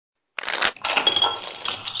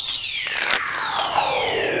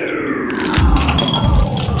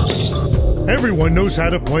Everyone knows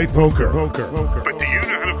how to play poker. But do you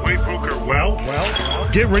know how to play poker well?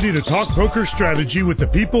 Get ready to talk poker strategy with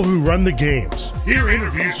the people who run the games. Hear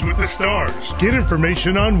interviews with the stars. Get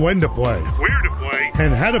information on when to play, where to play,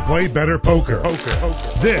 and how to play better poker.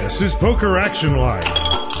 This is Poker Action Line,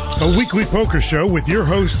 a weekly poker show with your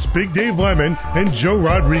hosts Big Dave Lemon and Joe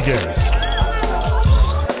Rodriguez.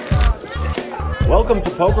 Welcome to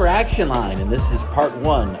Poker Action Line, and this is part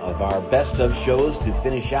one of our best of shows to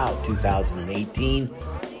finish out 2018.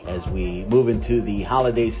 As we move into the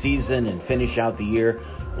holiday season and finish out the year,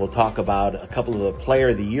 we'll talk about a couple of the Player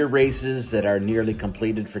of the Year races that are nearly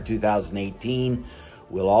completed for 2018.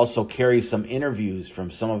 We'll also carry some interviews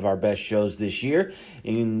from some of our best shows this year,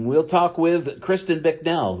 and we'll talk with Kristen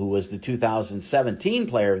Bicknell, who was the 2017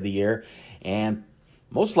 Player of the Year, and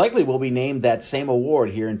most likely will be named that same award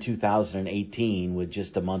here in 2018 with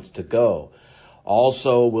just a month to go.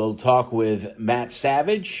 Also, we'll talk with Matt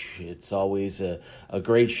Savage. It's always a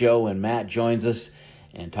great show when Matt joins us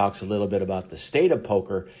and talks a little bit about the state of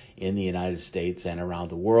poker in the United States and around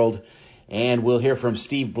the world. And we'll hear from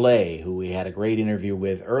Steve Blay, who we had a great interview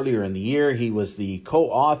with earlier in the year. He was the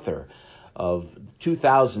co-author of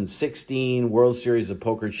 2016 World Series of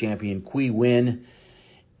Poker champion Qui Win.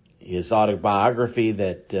 His autobiography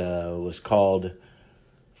that was called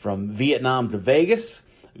From Vietnam to Vegas.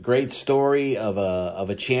 A great story of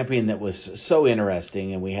a champion that was so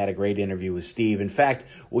interesting, and we had a great interview with Steve. In fact,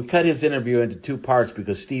 we cut his interview into two parts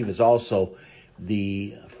because Steve is also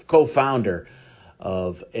the co-founder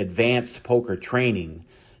of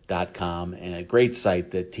AdvancedPokerTraining.com, and a great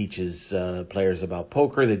site that teaches players about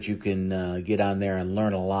poker that you can get on there and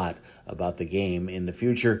learn a lot about the game in the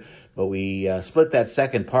future. But we split that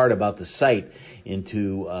second part about the site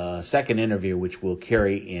into a second interview, which we'll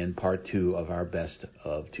carry in part two of our best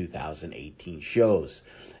of 2018 shows.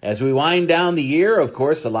 As we wind down the year, of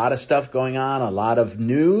course, a lot of stuff going on, a lot of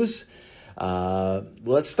news.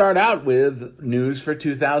 Let's start out with news for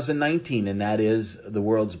 2019, and that is the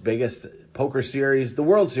world's biggest poker series, the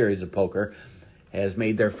World Series of Poker, has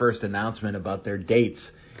made their first announcement about their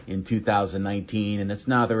dates in 2019, and it's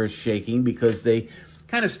not earth-shaking because they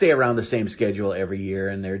kind of stay around the same schedule every year,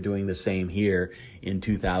 and they're doing the same here in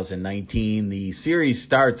 2019. The series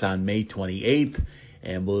starts on May 28th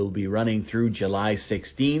and will be running through July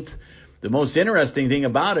 16th. The most interesting thing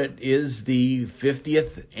about it is the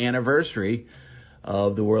 50th anniversary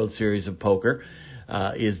of the World Series of Poker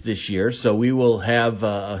is this year, so we will have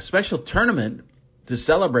a special tournament to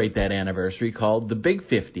celebrate that anniversary called the Big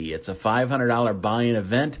 50. It's a $500 buy-in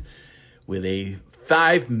event with a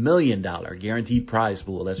 $5 million guaranteed prize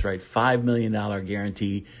pool. That's right, $5 million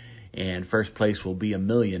guarantee, and first place will be $1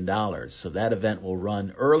 million. So that event will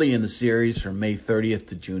run early in the series from May 30th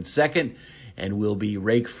to June 2nd, and will be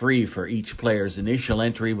rake-free for each player's initial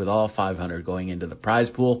entry, with all 500 going into the prize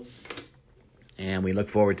pool. And we look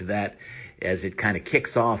forward to that as it kind of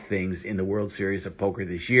kicks off things in the World Series of Poker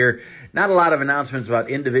this year. Not a lot of announcements about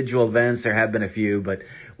individual events. There have been a few, but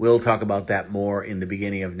we'll talk about that more in the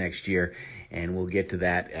beginning of next year, and we'll get to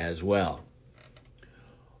that as well.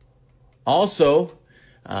 Also,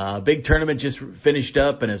 big tournament just finished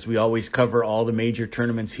up, and as we always cover all the major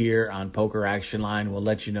tournaments here on Poker Action Line, we'll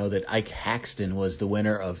let you know that Ike Haxton was the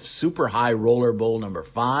winner of Super High Roller Bowl number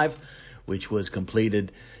 5, which was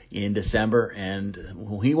completed in December, and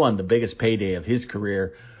he won the biggest payday of his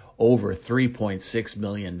career, over $3.6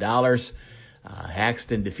 million.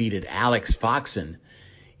 Haxton defeated Alex Foxen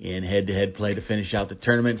in head-to-head play to finish out the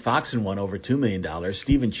tournament. Foxen won over $2 million.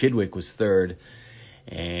 Stephen Chidwick was third,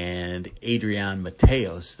 and Adrian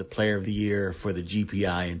Mateos, the Player of the Year for the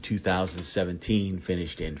GPI in 2017,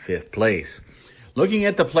 finished in 5th place. Looking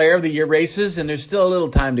at the Player of the Year races, and there's still a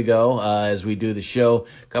little time to go as we do the show,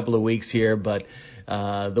 a couple of weeks here, but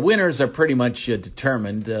the winners are pretty much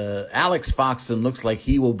determined. Alex Foxen looks like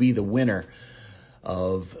he will be the winner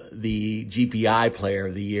of the GPI Player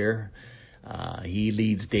of the Year. He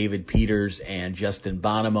leads David Peters and Justin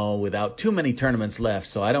Bonomo without too many tournaments left,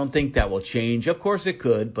 so I don't think that will change. Of course it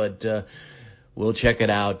could, but we'll check it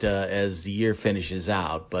out as the year finishes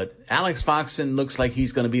out. But Alex Foxen looks like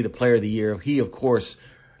he's going to be the Player of the Year. He, of course,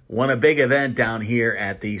 won a big event down here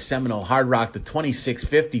at the Seminole Hard Rock, the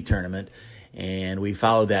 2650 tournament, and we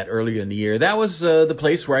followed that earlier in the year. That was the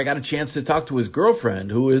place where I got a chance to talk to his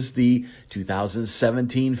girlfriend, who is the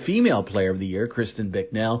 2017 Female Player of the Year, Kristen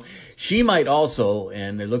Bicknell. She might also,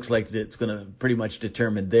 and it looks like it's going to pretty much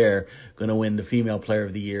determine there, going to win the Female Player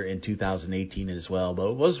of the Year in 2018 as well.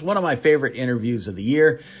 But it was one of my favorite interviews of the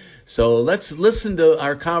year. So let's listen to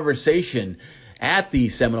our conversation at the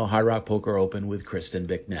Seminole Hard Rock Poker Open with Kristen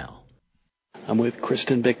Bicknell. I'm with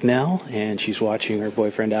Kristen Bicknell, and she's watching her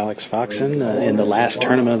boyfriend Alex Foxen in the last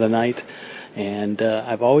tournament of the night. And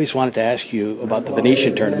I've always wanted to ask you about the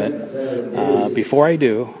Venetian tournament. Before I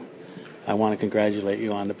do, I want to congratulate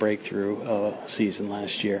you on the breakthrough season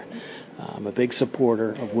last year. I'm a big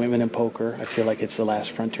supporter of women in poker. I feel like it's the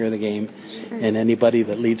last frontier of the game. Sure. And anybody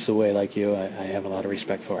that leads the way like you, I have a lot of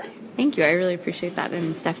respect for. Thank you. I really appreciate that.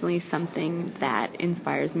 And it's definitely something that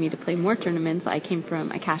inspires me to play more tournaments. I came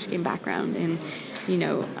from a cash game background and,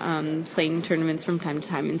 playing tournaments from time to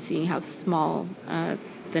time and seeing how small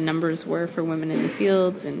the numbers were for women in the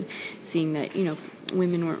fields and seeing that,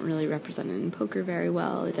 women weren't really represented in poker very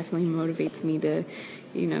well. It definitely motivates me to,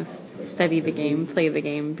 study the game, play the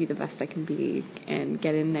game, be the best I can be, and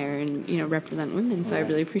get in there and, represent women. So I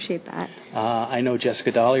really appreciate that. I know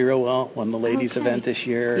Jessica Dolly real well, won the ladies event this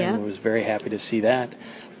year, yeah. And was very happy to see that.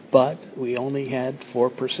 But we only had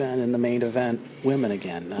 4% in the main event women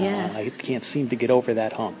again. I can't seem to get over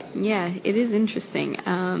that hump. Yeah, it is interesting.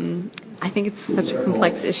 I think it's such a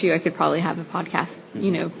complex issue. I could probably have a podcast.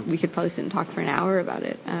 We could probably sit and talk for an hour about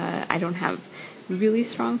it. I don't have really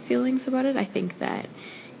strong feelings about it. I think that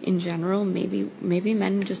in general, maybe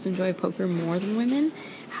men just enjoy poker more than women.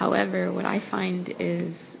 However, what I find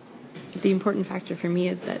is the important factor for me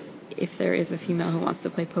is that if there is a female who wants to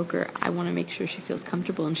play poker, I want to make sure she feels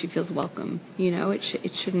comfortable and she feels welcome.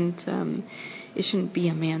 It shouldn't be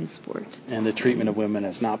a man's sport. And the treatment of women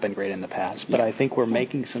has not been great in the past. But I think we're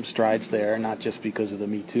making some strides there, not just because of the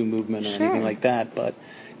Me Too movement or anything like that, but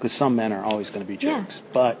because some men are always going to be jerks.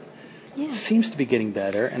 Yeah. But it seems to be getting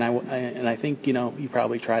better. And I think, you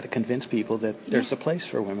probably try to convince people that there's a place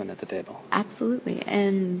for women at the table. Absolutely.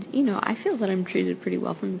 And, I feel that I'm treated pretty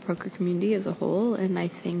well from the poker community as a whole. And I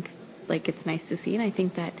think, it's nice to see. And I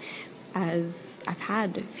think that as I've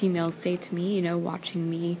had females say to me, watching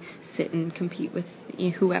me sit and compete with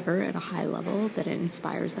whoever at a high level, that it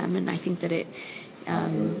inspires them. And I think that it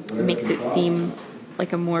makes it seem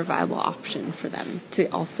like a more viable option for them to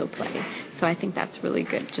also play. So I think that's really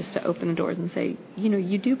good, just to open the doors and say,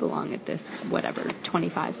 you do belong at this, whatever,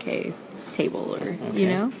 25K table or,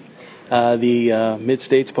 The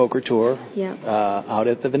Mid-States Poker Tour Yep. Out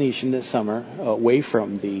at the Venetian this summer, away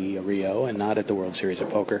from the Rio and not at the World Series of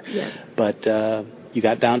Poker. Yep. But you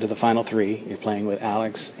got down to the final three. You're playing with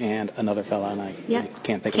Alex and another fella, and I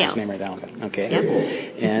can't think of his name right now. Okay. Yep.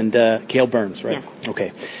 And Cale Burns, right? Yes.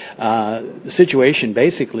 Okay. The situation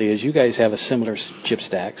basically is you guys have a similar chip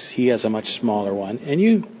stacks. He has a much smaller one, and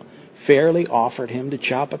you fairly offered him to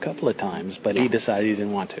chop a couple of times, but he decided he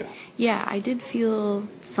didn't want to. Yeah, I did feel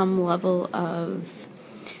some level of...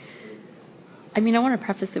 I want to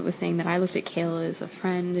preface it with saying that I looked at Cale as a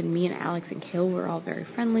friend, and me and Alex and Cale were all very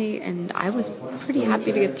friendly, and I was pretty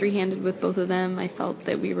happy to get three-handed with both of them. I felt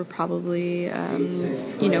that we were probably, I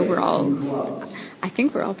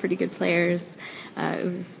think we're all pretty good players.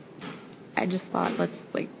 I just thought, let's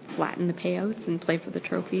flatten the payouts and play for the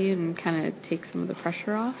trophy and kind of take some of the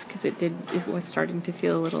pressure off, because it was starting to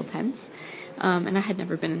feel a little tense. And I had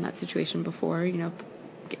never been in that situation before,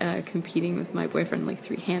 competing with my boyfriend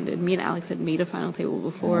three-handed. Me and Alex had made a final table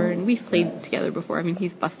before, and we've played together before.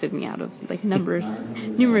 He's busted me out of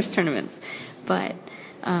numerous tournaments. But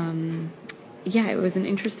it was an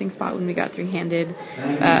interesting spot when we got three-handed.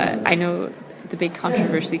 I know the big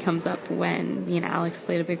controversy comes up when me and Alex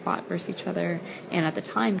played a big pot versus each other, and at the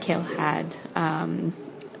time Cale had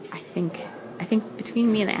I think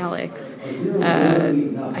between me and Alex,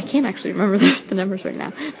 I can't actually remember the numbers right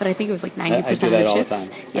now, but I think it was 90% of the chips. I do that all the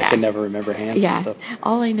time. Yeah. I can never remember hands and stuff.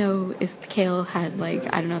 All I know is Cale had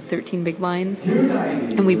 13 big blinds,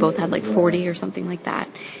 and we both had 40 or something like that,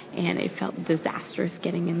 and it felt disastrous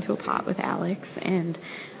getting into a pot with Alex, and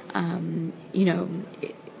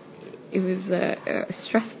it was a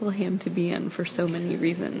stressful hand to be in for so many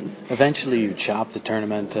reasons. Eventually, you chopped the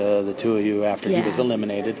tournament, the two of you, after he was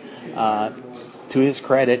eliminated. To his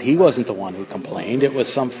credit, he wasn't the one who complained. It was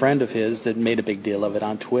some friend of his that made a big deal of it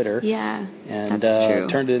on Twitter. Yeah, and that's true.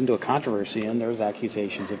 Turned it into a controversy, and there was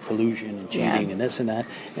accusations of collusion and cheating and this and that.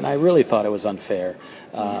 And I really thought it was unfair.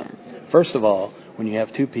 First of all, when you have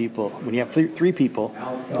three people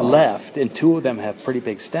left, and two of them have pretty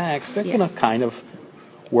big stacks, they're going to kind of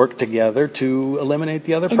work together to eliminate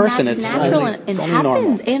the other person. That's it's natural only, and only happens,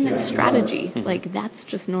 normal. and it's strategy. That's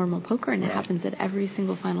just normal poker, and it happens at every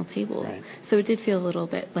single final table. Right. So it did feel a little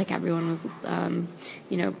bit like everyone was,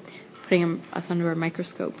 putting us under a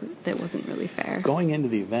microscope that wasn't really fair. Going into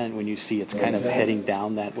the event, when you see it's kind of heading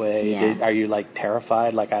down that way, Yeah. are you like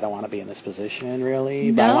terrified? Like, I don't want to be in this position,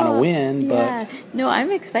 really, No, but I want to win. Yeah. No,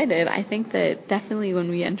 I'm excited. I think that definitely when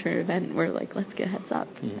we enter an event, we're like, let's get heads up.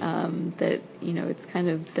 That, you know, it's kind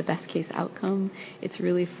of the best case outcome. It's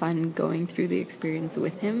really fun going through the experience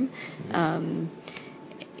with him.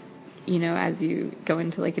 You know, as you go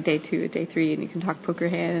into like a day 2, a day 3, and you can talk poker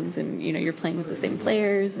hands, and you know you're playing with the same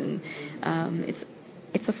players, and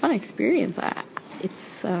it's a fun experience.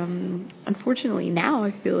 It's unfortunately now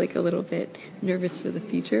I feel like a little bit nervous for the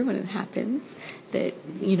future when it happens. That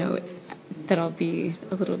you know that I'll be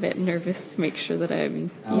a little bit nervous to make sure that I'm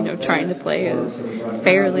trying to play as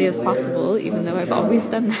fairly as possible, even though I've always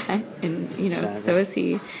done that, and you know so is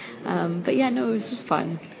he. But yeah, no, it was just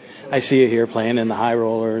fun. I see you here playing in the high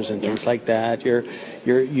rollers and things like that.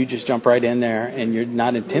 You just jump right in there, and you're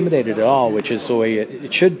not intimidated at all, which is the way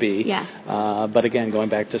it should be. Yeah. But again, going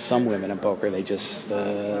back to some women in poker, they just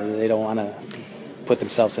they don't want to put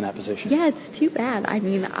themselves in that position. Yeah, it's too bad. I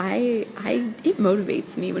mean, it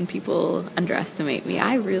motivates me when people underestimate me.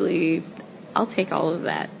 I'll take all of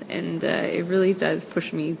that, and it really does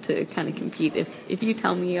push me to kind of compete. If you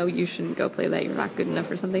tell me, oh, you shouldn't go play that, you're not good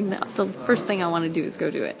enough or something, the first thing I want to do is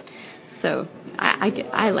go do it. So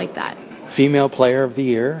I like that. Female Player of the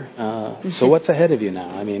Year. So what's ahead of you now?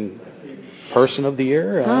 I mean, Person of the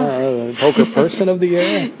Year, Poker Person of the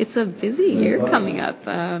Year. It's a busy year coming up.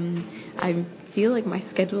 I feel like my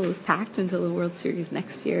schedule is packed until the World Series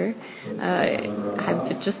next year.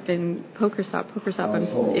 I've just been PokerStop.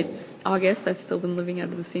 It's August. I've still been living out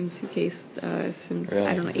of the same suitcase since, really?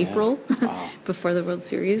 I don't know, April, Wow. before the World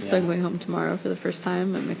Series. So I'm going home tomorrow for the first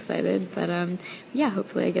time. I'm excited. But yeah,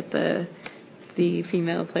 hopefully I get the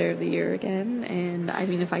Female Player of the Year again. And I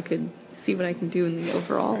mean, if I could see what I can do in the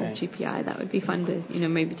overall GPI, that would be fun to,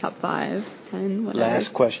 maybe top 5, 10, whatever.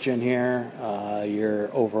 Last question here.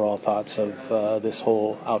 Your overall thoughts of this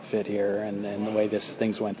whole outfit here and the way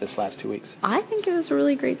things went this last 2 weeks. I think it was a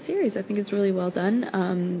really great series. I think it's really well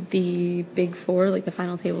done. The Big Four, like the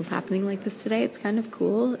final tables happening like this today, it's kind of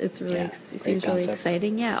cool. It's really it seems really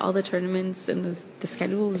exciting. Yeah, all the tournaments and the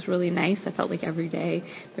schedule was really nice. I felt like every day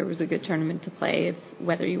there was a good tournament to play,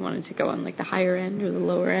 whether you wanted to go on like the higher end or the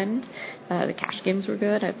lower end. The cash games were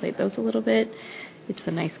good. I played those a little bit. It's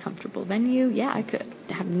a nice, comfortable venue. Yeah, I could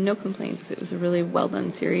have no complaints. It was a really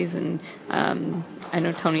well-done series, and I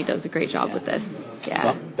know Tony does a great job with this. Yeah.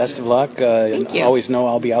 Well, best of luck. Thank you. Always know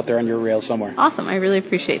I'll be out there on your rail somewhere. Awesome. I really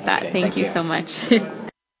appreciate that. Okay, thank you so much.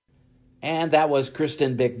 And that was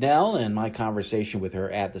Kristen Bicknell and my conversation with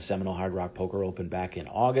her at the Seminole Hard Rock Poker Open back in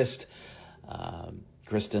August.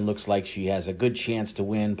 Kristen looks like she has a good chance to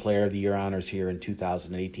win Player of the Year honors here in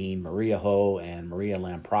 2018. Maria Ho and Maria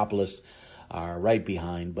Lampropoulos are right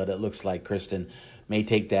behind, but it looks like Kristen may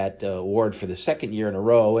take that award for the second year in a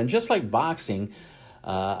row. And just like boxing,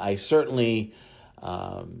 I certainly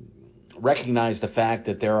recognize the fact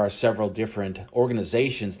that there are several different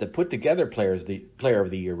organizations that put together Player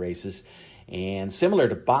of the Year races. And similar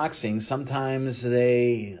to boxing, sometimes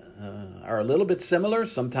they are a little bit similar,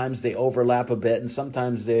 sometimes they overlap a bit, and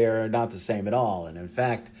sometimes they're not the same at all. And in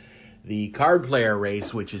fact, the card player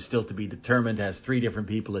race, which is still to be determined, has 3 different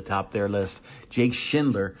people atop their list. Jake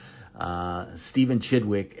Schindler, Stephen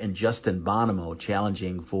Chidwick, and Justin Bonomo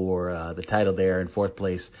challenging for the title there. In 4th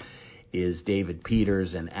place is David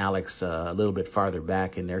Peters, and Alex a little bit farther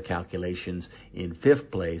back in their calculations in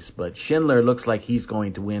 5th place. But Schindler looks like he's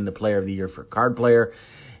going to win the Player of the Year for card player.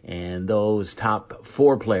 And those top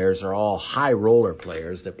 4 players are all high roller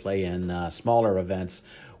players that play in smaller events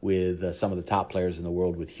with some of the top players in the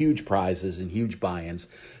world with huge prizes and huge buy-ins.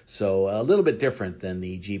 So a little bit different than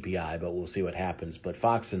the GPI, but we'll see what happens. But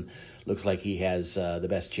Foxen looks like he has the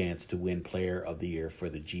best chance to win Player of the Year for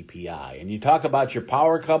the GPI. And you talk about your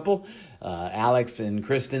power couple. Alex and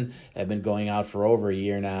Kristen have been going out for over a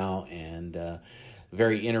year now, and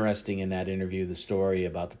very interesting in that interview, the story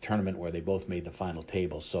about the tournament where they both made the final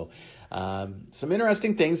table. So some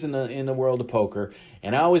interesting things in the world of poker.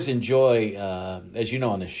 And I always enjoy, as you know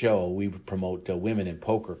on the show, we promote women in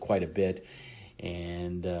poker quite a bit.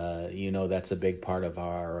 And, that's a big part of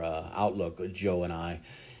our outlook, Joe and I.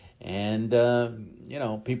 And,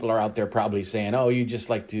 people are out there probably saying, oh, you just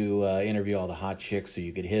like to interview all the hot chicks so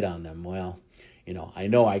you could hit on them. Well, I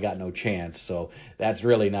know I got no chance, so that's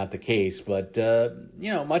really not the case. But,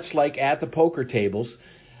 much like at the poker tables,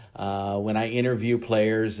 when I interview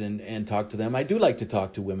players and talk to them, I do like to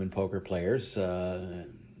talk to women poker players.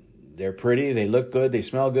 They're pretty, they look good, they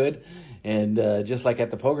smell good, And just like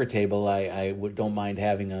at the poker table, I don't mind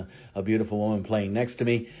having a beautiful woman playing next to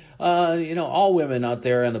me. All women out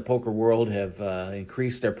there in the poker world have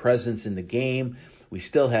increased their presence in the game. We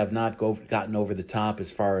still have not gotten over the top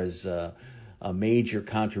as far as a major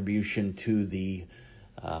contribution to the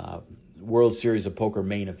World Series of Poker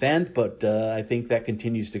main event, but I think that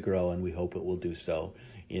continues to grow, and we hope it will do so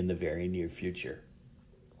in the very near future.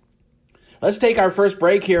 Let's take our first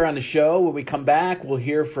break here on the show. When we come back, we'll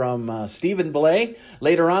hear from Stephen Blais.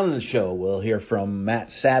 Later on in the show, we'll hear from Matt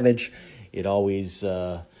Savage. It always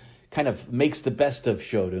kind of makes the best of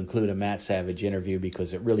show to include a Matt Savage interview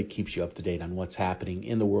because it really keeps you up to date on what's happening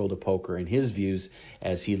in the world of poker and his views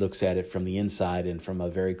as he looks at it from the inside and from a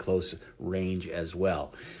very close range as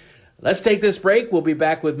well. Let's take this break. We'll be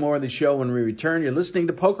back with more of the show when we return. You're listening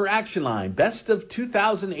to Poker Action Line, Best of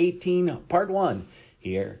 2018, Part 1,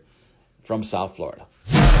 here from South Florida.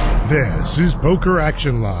 This is Poker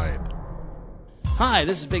Action Line. Hi,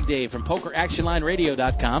 this is Big Dave from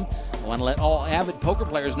PokerActionLineRadio.com. I want to let all avid poker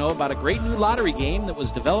players know about a great new lottery game that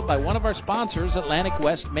was developed by one of our sponsors, Atlantic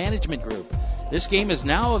West Management Group. This game is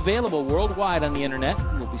now available worldwide on the Internet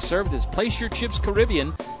and will be served as Place Your Chips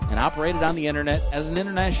Caribbean and operated on the Internet as an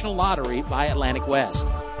international lottery by Atlantic West.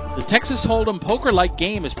 The Texas Hold'em poker-like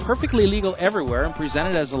game is perfectly legal everywhere and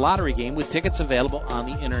presented as a lottery game with tickets available on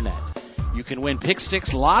the Internet. You can win Pick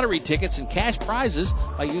 6 lottery tickets and cash prizes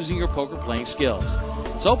by using your poker playing skills.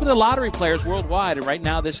 It's open to lottery players worldwide, and right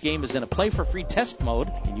now this game is in a play-for-free test mode,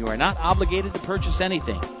 and you are not obligated to purchase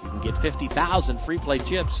anything. You can get 50,000 free play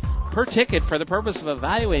chips per ticket for the purpose of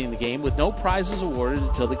evaluating the game with no prizes awarded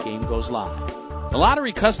until the game goes live. The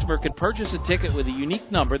lottery customer can purchase a ticket with a unique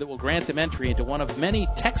number that will grant them entry into one of many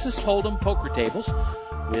Texas Hold'em poker tables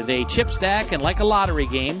with a chip stack, and like a lottery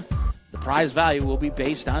game, the prize value will be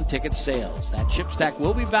based on ticket sales. That chip stack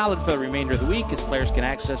will be valid for the remainder of the week as players can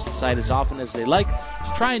access the site as often as they like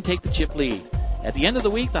to try and take the chip lead. At the end of the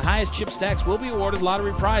week, the highest chip stacks will be awarded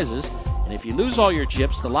lottery prizes, and if you lose all your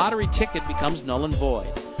chips, the lottery ticket becomes null and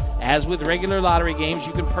void. As with regular lottery games,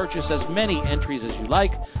 you can purchase as many entries as you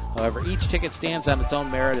like. However, each ticket stands on its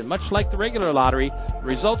own merit, and much like the regular lottery, the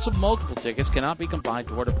results of multiple tickets cannot be combined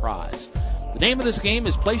toward a prize. The name of this game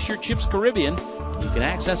is Place Your Chips Caribbean. You can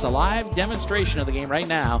access a live demonstration of the game right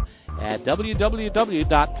now at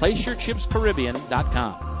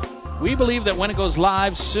www.placeyourchipscaribbean.com. We believe that when it goes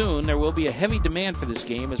live soon, there will be a heavy demand for this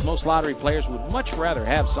game, as most lottery players would much rather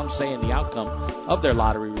have some say in the outcome of their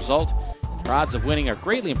lottery result. And their odds of winning are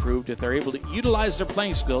greatly improved if they're able to utilize their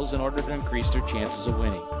playing skills in order to increase their chances of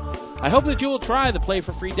winning. I hope that you will try the Play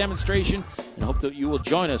for Free demonstration and hope that you will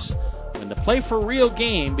join us when the Play for Real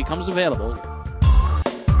game becomes available.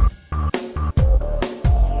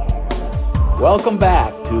 Welcome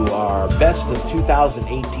back to our Best of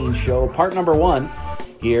 2018 show, part number 1,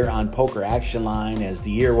 here on Poker Action Line as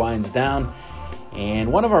the year winds down.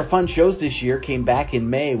 And one of our fun shows this year came back in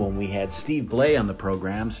May when we had Steve Blais on the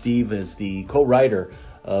program. Steve is the co-writer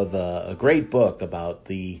of a great book about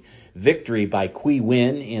the victory by Qui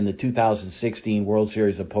Win in the 2016 World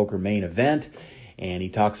Series of Poker main event. And he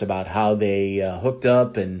talks about how they hooked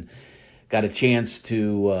up and got a chance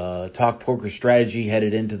to talk poker strategy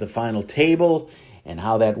headed into the final table and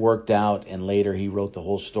how that worked out. And later he wrote the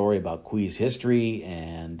whole story about Qui's history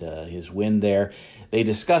and his win there. They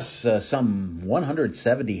discuss some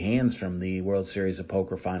 170 hands from the World Series of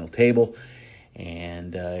Poker final table.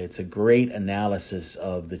 And it's a great analysis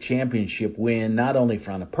of the championship win, not only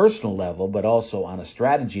on a personal level, but also on a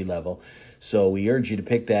strategy level. So we urge you to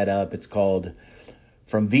pick that up. It's called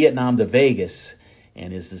From Vietnam to Vegas,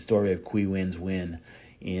 and is the story of Qui Win's win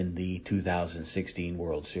in the 2016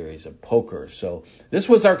 World Series of Poker. So this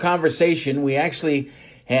was our conversation. We actually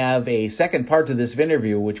have a second part to this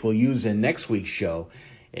interview, which we'll use in next week's show,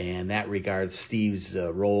 and that regards Steve's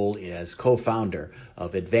role as co-founder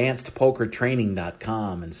of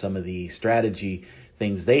AdvancedPokerTraining.com and some of the strategy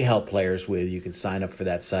things they help players with. You can sign up for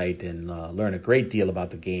that site and learn a great deal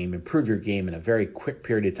about the game, improve your game in a very quick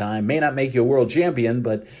period of time. May not make you a world champion,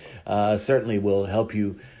 but certainly will help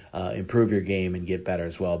you improve your game and get better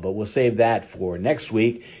as well. But we'll save that for next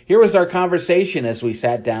week. Here was our conversation as we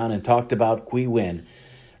sat down and talked about Qui Win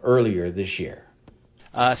earlier this year.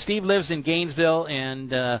 Steve lives in Gainesville,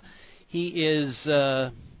 and he is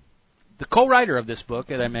the co-writer of this book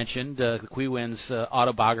that I mentioned, Qui Win's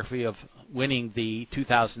autobiography of winning the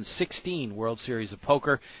 2016 World Series of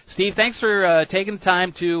Poker. Steve, thanks for taking the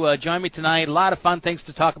time to join me tonight. A lot of fun things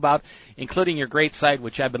to talk about, including your great site,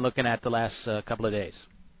 which I've been looking at the last couple of days.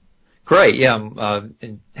 Great, yeah. I'm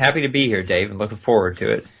happy to be here, Dave, and looking forward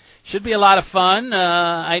to it. Should be a lot of fun.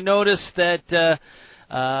 I noticed that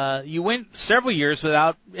You went several years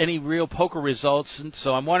without any real poker results, and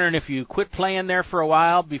so I'm wondering if you quit playing there for a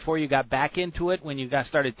while before you got back into it when you got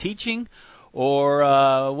started teaching,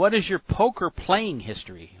 or what is your poker playing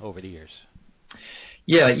history over the years?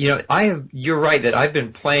 Yeah, you're right that I've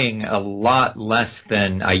been playing a lot less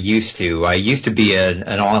than I used to. I used to be an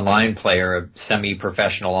online player, a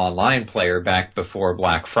semi-professional online player back before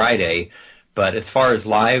Black Friday. But as far as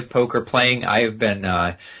live poker playing, I've been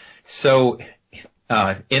in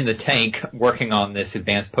the tank working on this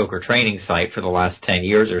advanced poker training site for the last 10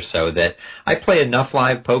 years or so that I play enough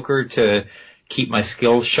live poker to keep my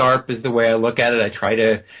skills sharp is the way I look at it. I try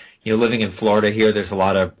to, living in Florida here, there's a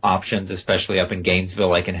lot of options, especially up in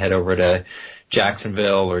Gainesville. I can head over to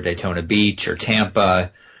Jacksonville or Daytona Beach or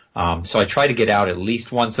Tampa. So I try to get out at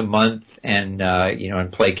least once a month and,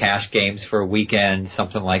 and play cash games for a weekend,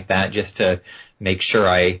 something like that, just to make sure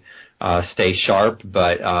I stay sharp.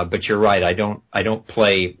 But you're right. I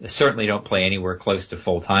certainly don't play anywhere close to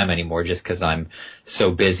full time anymore just because I'm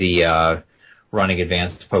so busy, running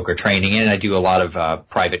advanced poker training, and I do a lot of,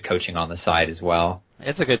 private coaching on the side as well.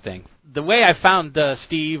 It's a good thing. The way I found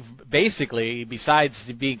Steve, basically, besides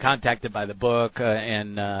being contacted by the book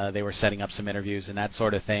and they were setting up some interviews and that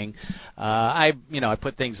sort of thing, I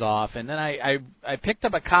put things off, and then I picked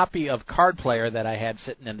up a copy of Card Player that I had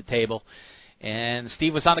sitting on the table, and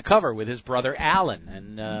Steve was on the cover with his brother Alan,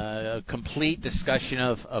 and a complete discussion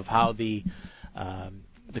of how the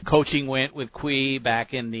coaching went with Cui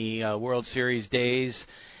back in the World Series days,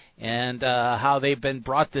 and how they've been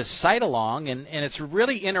brought this site along, and it's a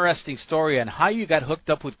really interesting story on how you got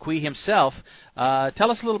hooked up with Cui himself.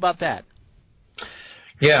 Tell us a little about that.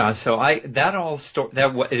 Yeah, so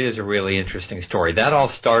it is a really interesting story. That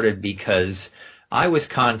all started because I was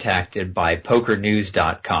contacted by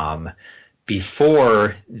PokerNews.com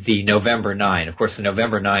before the November 9. Of course, the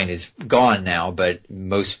November 9 is gone now, but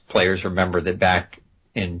most players remember that back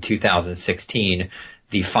in 2016,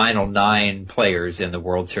 the final 9 players in the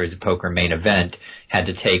World Series of Poker main event had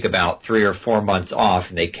to take about 3 or 4 months off,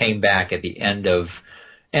 and they came back at the end of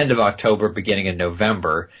October, beginning of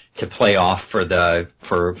November, to play off for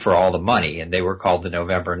all the money, and they were called the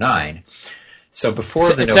November 9. So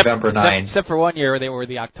before the November 9... Except for one year, they were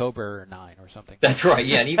the October 9 or something. That's right,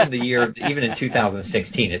 yeah, and even in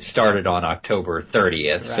 2016, it started on October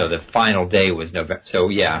 30th, right. So the final day was November, so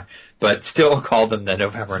yeah, but still called them the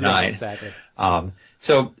November 9. Yeah, exactly.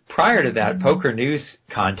 So prior to that, Poker News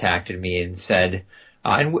contacted me and said,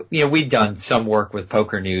 we'd done some work with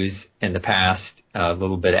Poker News in the past, a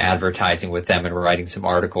little bit of advertising with them and writing some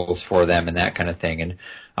articles for them and that kind of thing.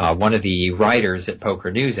 And one of the writers at Poker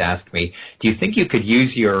News asked me, do you think you could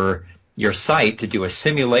use your site to do a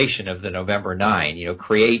simulation of the November 9?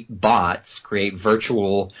 Create bots, create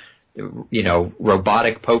virtual,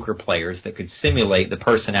 robotic poker players that could simulate the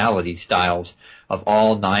personality styles of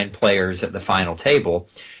all 9 players at the final table,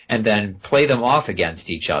 and then play them off against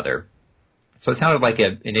each other. So it sounded like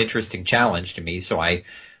an interesting challenge to me, so I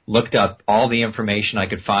looked up all the information I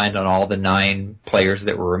could find on all the 9 players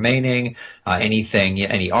that were remaining,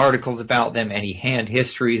 any articles about them, any hand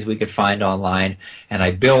histories we could find online, and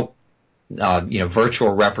I built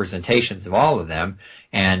virtual representations of all of them,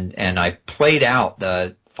 and I played out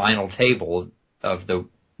the final table of the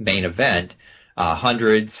main event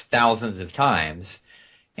hundreds, thousands of times,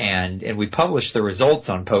 and we published the results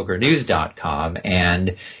on PokerNews.com,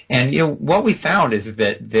 and what we found is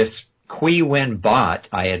that this QuiWin bot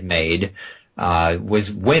I had made was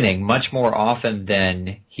winning much more often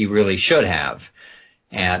than he really should have,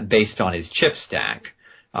 and based on his chip stack.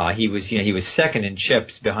 He was second in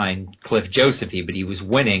chips behind Cliff Josephy, but he was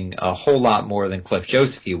winning a whole lot more than Cliff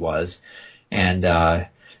Josephy was, and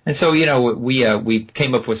so, we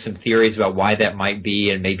came up with some theories about why that might be,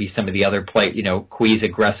 and maybe some of the other Cui's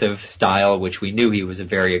aggressive style, which we knew he was a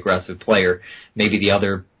very aggressive player. Maybe the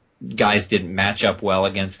other guys didn't match up well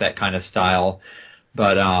against that kind of style.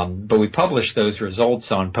 But we published those results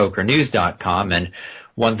on PokerNews.com, and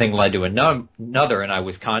one thing led to another, and I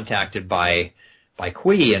was contacted by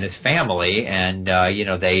Cui and his family, and,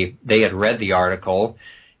 they had read the article.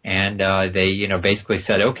 And they, basically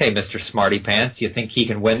said, "Okay, Mr. Smarty Pants, do you think he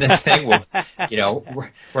can win this thing? Well, we're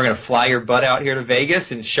going to fly your butt out here to Vegas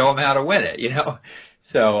and show him how to win it."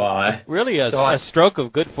 So really a stroke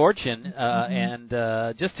of good fortune. And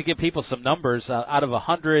just to give people some numbers, out of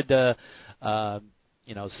 100,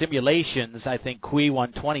 simulations, I think Cui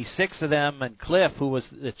won 26 of them, and Cliff, who was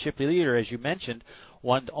the chip leader, as you mentioned,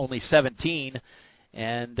 won only 17.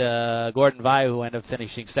 And Gordon Vai, who ended up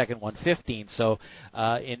finishing second, won 15. So,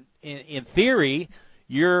 in theory,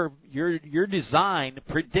 your design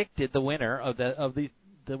predicted the winner of the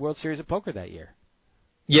World Series of Poker that year.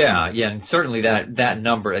 Yeah, and certainly that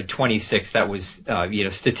number at 26, that was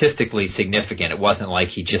statistically significant. It wasn't like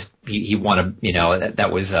he won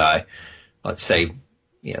that was let's say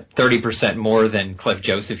 30% more than Cliff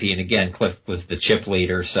Josephine. Again, Cliff was the chip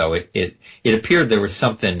leader, so it appeared there was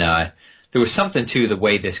something to the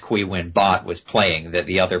way this Qui Win bot was playing that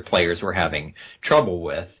the other players were having trouble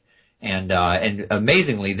with. And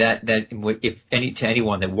amazingly, that if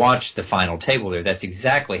anyone that watched the final table there, that's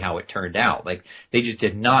exactly how it turned out. Like, they just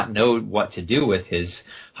did not know what to do with his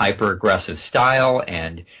hyper aggressive style,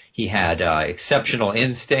 and he had exceptional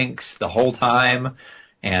instincts the whole time,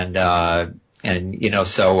 so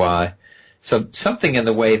something in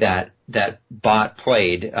the way that bot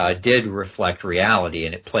played did reflect reality,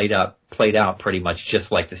 and it played out pretty much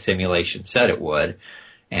just like the simulation said it would.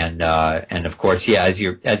 And of course, yeah, as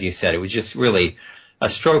you said, it was just really a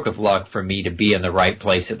stroke of luck for me to be in the right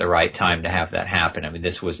place at the right time to have that happen. I mean,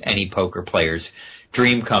 this was any poker player's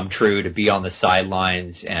dream come true, to be on the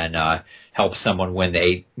sidelines and help someone win the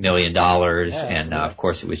 $8 million. Yeah, and of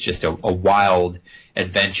course, it was just a wild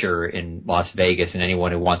adventure in Las Vegas. And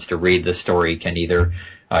anyone who wants to read the story can either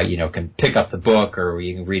can pick up the book, or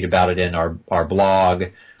you can read about it in our blog.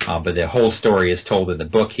 But the whole story is told in the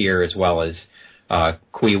book here, as well as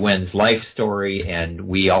Qui Win's life story, and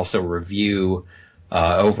we also review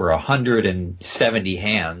over 170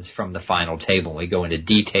 hands from the final table. We go into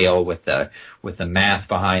detail with the math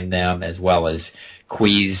behind them, as well as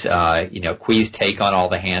Qui's take on all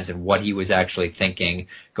the hands and what he was actually thinking,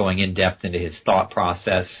 going in depth into his thought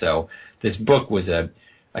process. So this book was a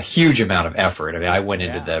huge amount of effort. I mean, I went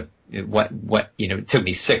into it took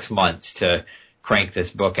me 6 months to crank this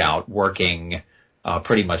book out, working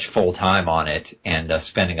pretty much full time on it, and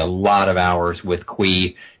spending a lot of hours with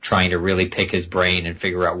Qui, trying to really pick his brain and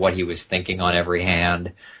figure out what he was thinking on every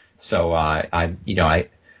hand. So I'm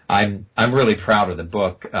really proud of the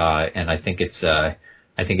book, and I think it's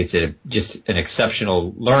just an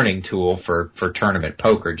exceptional learning tool for tournament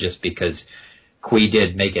poker, just because Qui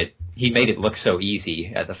made it look so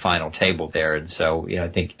easy at the final table there, and so I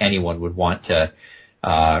think anyone would want to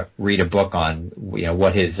read a book on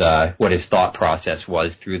what his thought process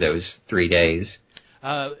was through those 3 days.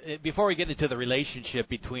 Before we get into the relationship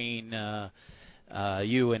between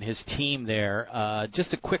you and his team there,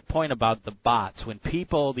 just a quick point about the bots. When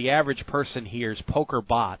the average person hears poker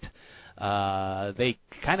bot, they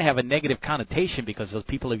kind of have a negative connotation, because those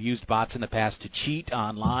people have used bots in the past to cheat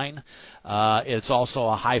online. It's also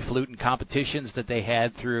a highfalutin competitions that they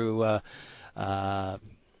had through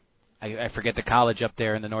I forget the college up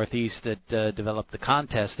there in the Northeast that developed the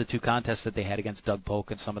two contests that they had against Doug Polk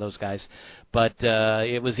and some of those guys. But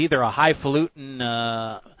it was either a highfalutin,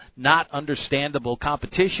 not understandable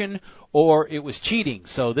competition, or it was cheating.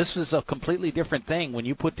 So this was a completely different thing when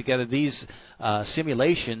you put together these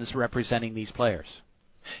simulations representing these players.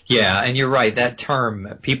 Yeah, and you're right. That term,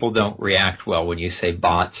 people don't react well when you say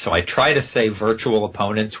bots. So I try to say virtual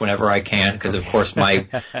opponents whenever I can, because of course my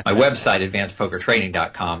website,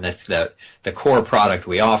 advancedpokertraining.com, that's the core product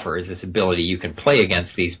we offer, is this ability you can play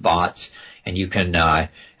against these bots, and you can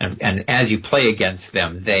and as you play against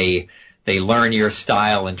them, they learn your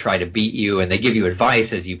style and try to beat you, and they give you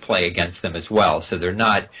advice as you play against them as well. So they're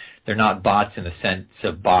not bots in the sense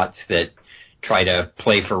of bots that try to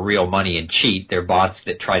play for real money and cheat. They're bots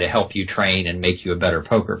that try to help you train and make you a better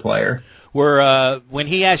poker player. When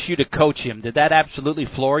he asked you to coach him, did that absolutely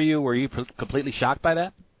floor you? Were you completely shocked by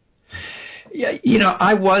that? Yeah,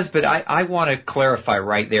 I was, but I want to clarify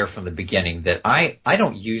right there from the beginning that I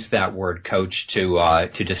don't use that word coach to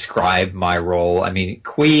describe my role. I mean,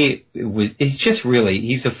 he's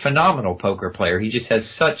a phenomenal poker player. He just has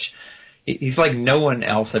he's like no one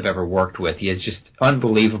else I've ever worked with. He has just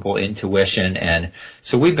unbelievable intuition, and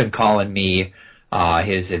so we've been calling me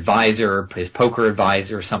his advisor, his poker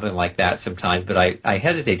advisor, something like that sometimes, but I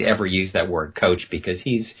hesitate to ever use that word coach, because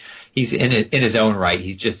he's in his own right.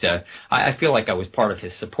 He's just I feel like I was part of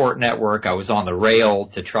his support network. I was on the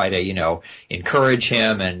rail to try to, encourage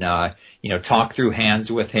him and, talk through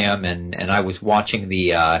hands with him, and I was watching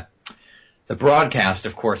the broadcast.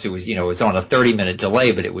 Of course, it was on a 30-minute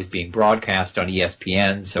delay, but it was being broadcast on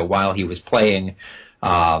ESPN. So while he was playing,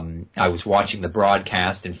 I was watching the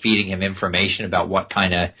broadcast and feeding him information about what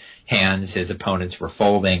kind of hands his opponents were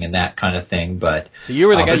folding and that kind of thing. But so you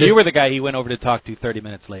were the guy he went over to talk to 30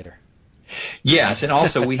 minutes later. Yes, and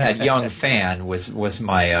also we had Young Fan was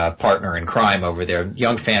my partner in crime over there.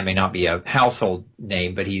 Young Fan may not be a household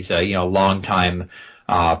name, but he's a longtime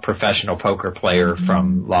professional poker player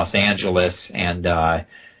from Los Angeles, and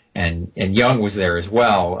Young was there as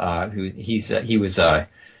well.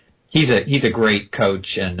 he's a great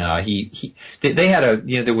coach, and they had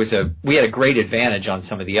we had a great advantage on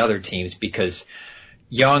some of the other teams because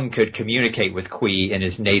Young could communicate with Quy in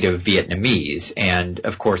his native Vietnamese, and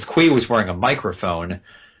of course Quy was wearing a microphone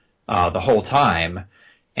the whole time,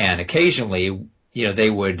 and occasionally, they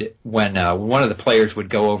would, when one of the players would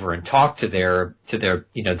go over and talk to their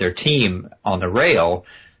team on the rail,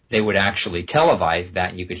 they would actually televise that,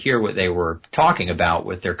 and you could hear what they were talking about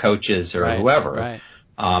with their coaches or whoever. Right.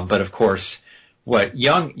 But of course, what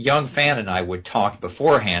Young Fan and I would talk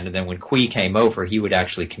beforehand, and then when Quy came over, he would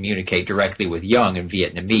actually communicate directly with Young in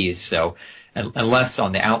Vietnamese. So unless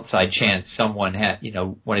on the outside chance someone had,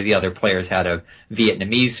 one of the other players had a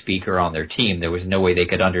Vietnamese speaker on their team, there was no way they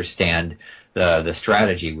could understand the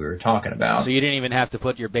strategy we were talking about. So you didn't even have to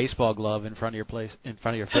put your baseball glove in front of your face.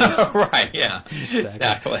 Right, yeah.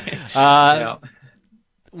 Exactly.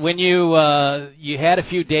 When you had a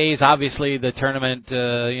few days, obviously the tournament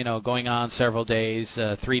going on several days,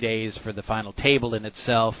 3 days for the final table in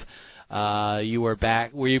itself. You were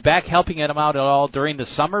back. Were you back helping him out at all during the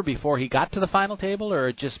summer before he got to the final table, or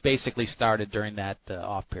it just basically started during that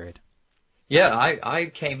off period? Yeah,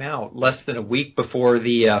 I came out less than a week before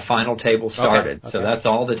the final table started, so that's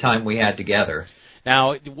all the time we had together.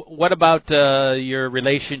 Now, what about your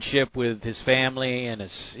relationship with his family and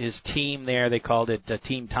his team there? They called it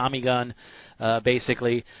Team Tommy Gun,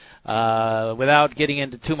 basically. Without getting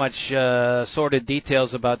into too much sordid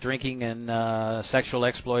details about drinking and sexual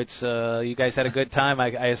exploits, you guys had a good time,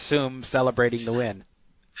 I assume, celebrating the win.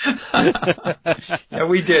 Yeah,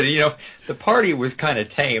 we did. The party was kind of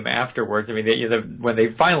tame afterwards. I mean, when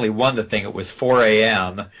they finally won the thing, it was 4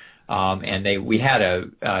 a.m. And they had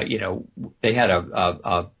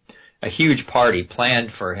a huge party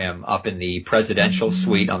planned for him up in the presidential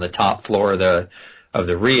suite on the top floor of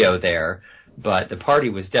the Rio there. But the party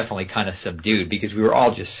was definitely kind of subdued because we were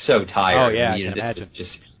all just so tired. Oh yeah, I can imagine. This was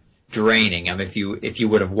just draining. I mean, if you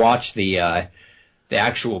would have watched the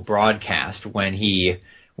actual broadcast when he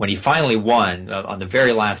finally won, on the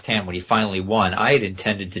very last hand when he finally won, I had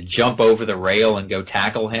intended to jump over the rail and go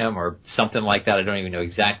tackle him or something like that. I don't even know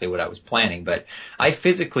exactly what I was planning, but I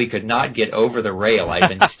physically could not get over the rail. I'd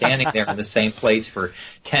been standing there in the same place for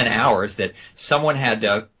 10 hours that someone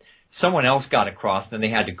else got across, and then they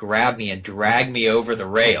had to grab me and drag me over the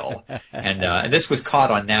rail. And this was caught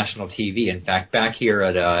on national TV. In fact, back here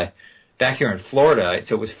in Florida,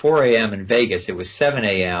 so it was 4 a.m. in Vegas, it was 7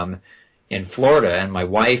 a.m. in Florida, and my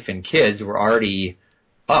wife and kids were already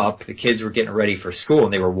up. The kids were getting ready for school,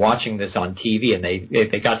 and they were watching this on TV, and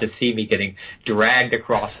they got to see me getting dragged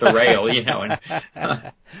across the rail,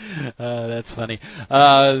 That's funny.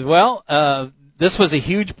 This was a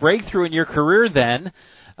huge breakthrough in your career then.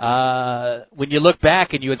 When you look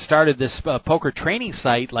back, and you had started this poker training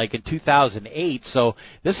site like in 2008, so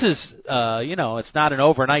this is, it's not an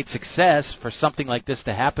overnight success for something like this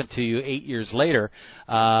to happen to you 8 years later.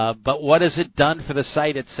 But what has it done for the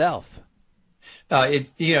site itself? It's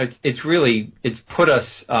put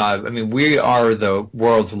us. We are the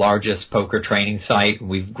world's largest poker training site, and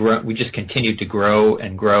we just continued to grow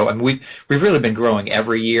and grow. I mean, we've really been growing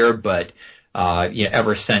every year, but.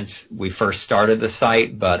 Ever since we first started the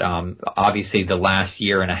site, but obviously the last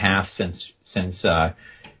year and a half since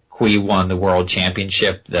Quy won the World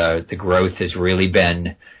Championship, the growth has really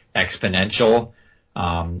been exponential.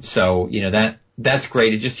 So that's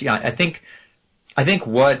great. It just I think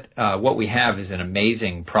what we have is an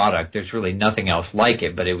amazing product. There's really nothing else like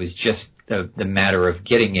it, but it was just the matter of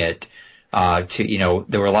getting it to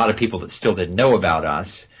there were a lot of people that still didn't know about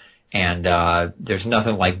us. And there's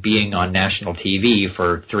nothing like being on national TV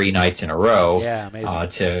for 3 nights in a row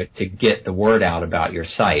to get the word out about your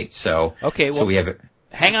site. So we have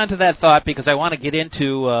hang on to that thought, because I want to get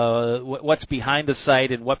into what's behind the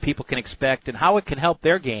site and what people can expect and how it can help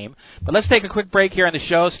their game. But let's take a quick break here on the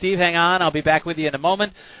show. Steve, hang on. I'll be back with you in a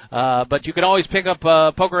moment. But you can always pick up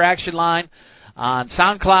Poker Action Line on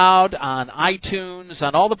SoundCloud, on iTunes,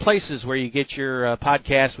 on all the places where you get your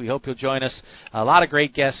podcast. We hope you'll join us. A lot of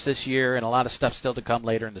great guests this year and a lot of stuff still to come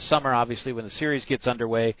later in the summer, obviously, when the series gets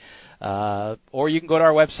underway. Or you can go to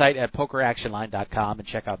our website at pokeractionline.com and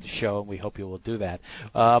check out the show, and we hope you will do that.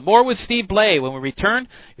 More with Steve Blais when we return.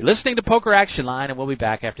 You're listening to Poker Action Line, and we'll be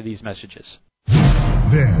back after these messages.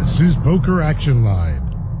 This is Poker Action Line.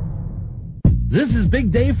 This is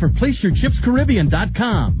Big Dave for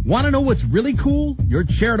PlaceYourChipsCaribbean.com. Want to know what's really cool? Your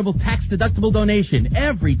charitable tax-deductible donation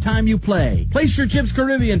every time you play.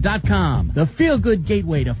 PlaceYourChipsCaribbean.com, the feel-good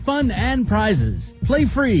gateway to fun and prizes. play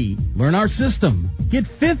free. Learn our system. Get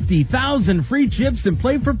 50,000 free chips and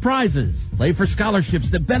play for prizes. Play for scholarships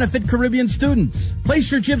that benefit Caribbean students.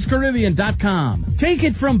 PlaceYourChipsCaribbean.com. Take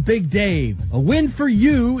it from Big Dave. A win for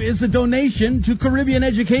you is a donation to Caribbean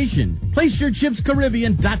education.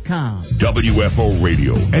 PlaceYourChipsCaribbean.com. WFO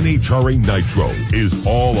Radio NHRA Nitro is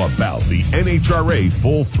all about the NHRA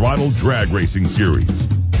Full Throttle Drag Racing Series.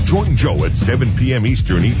 Join Joe at 7 p.m.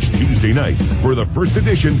 Eastern each Tuesday night for the first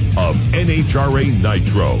edition of NHRA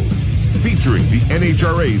Nitro. Featuring the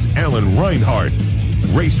NHRA's Alan Reinhart.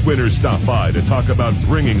 Race winners stop by to talk about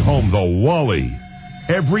bringing home the Wally.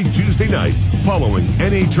 Every Tuesday night following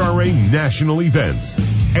NHRA national events.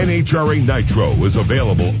 NHRA Nitro is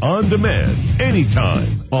available on demand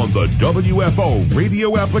anytime on the WFO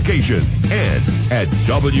radio application and at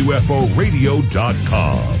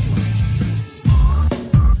WFOradio.com.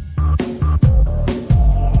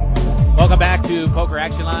 Welcome back to Poker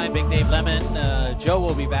Action Line. Big Dave Lemon. Joe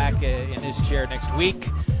will be back in his chair next week.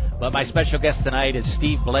 But my special guest tonight is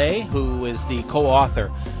Steve Blais, who is the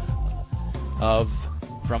co-author of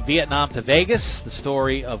From Vietnam to Vegas, the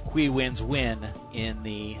story of Quy Nguyen's win in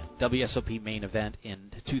the WSOP main event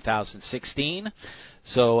in 2016.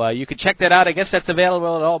 So you can check that out. I guess that's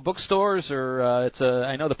available at all bookstores, or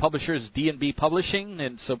I know the publisher is D&B Publishing,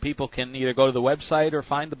 and so people can either go to the website or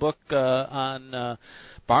find the book on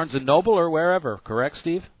Barnes & Noble or wherever. Correct,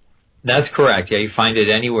 Steve? That's correct. Yeah, you find it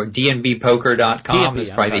anywhere. dnbpoker.com is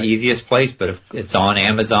probably the easiest place, but it's on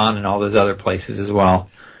Amazon and all those other places as well.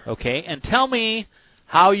 Okay, and tell me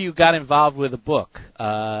how you got involved with the book.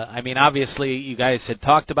 I mean, obviously, you guys had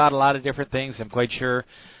talked about a lot of different things, I'm quite sure.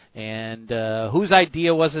 And whose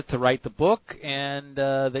idea was it to write the book and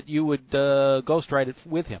that you would ghostwrite it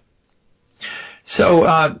with him? So,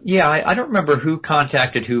 I don't remember who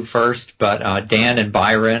contacted who first, but Dan and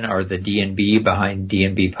Byron are the D&B behind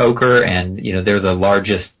D&B Poker, and, they're the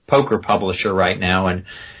largest poker publisher right now.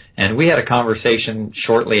 And we had a conversation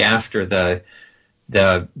shortly after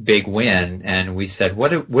the big win, and we said,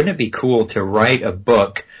 wouldn't it be cool to write a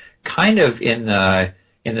book kind of in the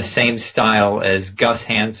same style as Gus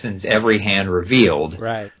Hansen's Every Hand Revealed.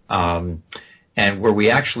 Right. And where we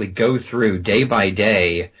actually go through day by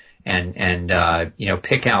day and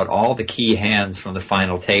pick out all the key hands from the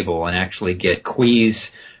final table and actually get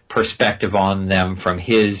Quee's perspective on them from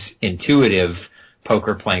his intuitive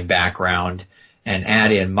poker playing background and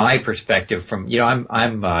add in my perspective from,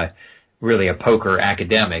 I'm really a poker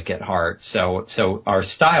academic at heart. So our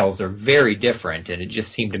styles are very different, and it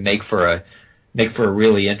just seemed to make for a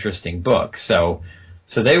really interesting book. So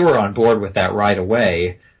they were on board with that right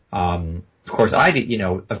away. Of course,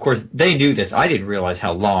 they knew this. I didn't realize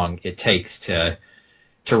how long it takes to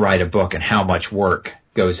write a book and how much work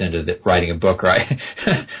goes into writing a book, right?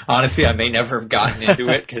 Honestly, I may never have gotten into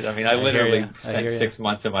it because, I literally spent 6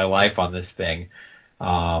 months of my life on this thing.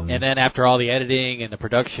 And then after all the editing and the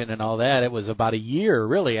production and all that, it was about a year,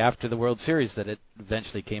 really, after the World Series that it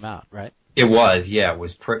eventually came out, right? It was, yeah. It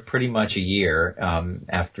was pretty much a year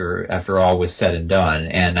after all was said and done,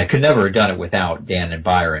 and I could never have done it without Dan and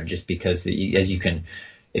Byron, just because, as you can,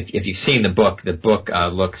 if you've seen the book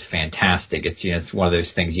looks fantastic. It's one of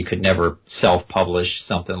those things you could never self-publish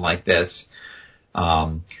something like this.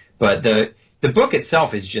 But the book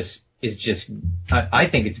itself is just I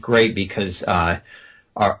think it's great because our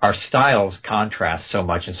styles contrast so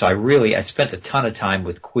much, and so I spent a ton of time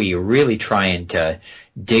with Quy, really trying to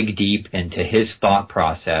dig deep into his thought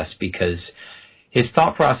process, because his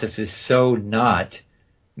thought process is so not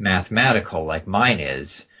mathematical like mine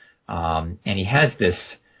is, and he has this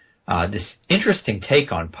interesting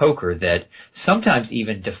take on poker that sometimes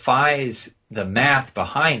even defies the math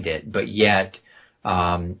behind it, but yet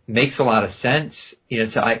makes a lot of sense.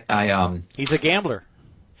 So he's a gambler.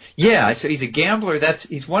 Yeah, so he's a gambler.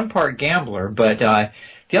 He's one part gambler, but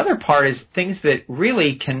the other part is things that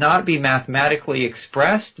really cannot be mathematically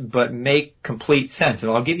expressed but make complete sense. And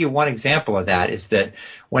I'll give you one example of that, is that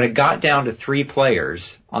when it got down to 3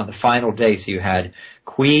 players on the final day, so you had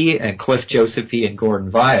Quy and Cliff Josephy and Gordon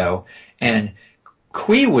Vaio, and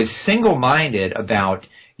Quy was single-minded about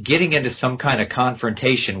getting into some kind of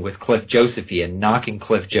confrontation with Cliff Josephy and knocking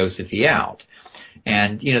Cliff Josephy out.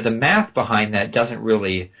 And, the math behind that doesn't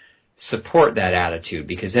really support that attitude,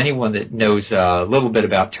 because anyone that knows a little bit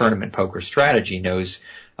about tournament poker strategy knows,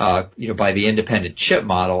 by the independent chip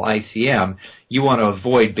model, ICM, you want to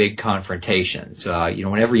avoid big confrontations.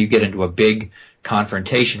 Whenever you get into a big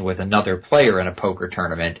confrontation with another player in a poker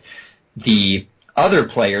tournament, the other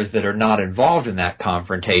players that are not involved in that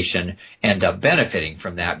confrontation end up benefiting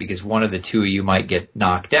from that, because one of the two of you might get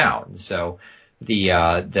knocked out. And so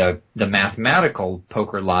the mathematical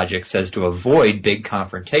poker logic says to avoid big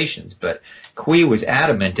confrontations, but Cui was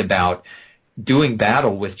adamant about doing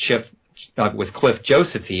battle with Cliff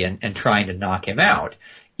Josephy and trying to knock him out,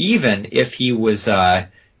 even if he was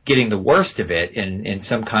getting the worst of it in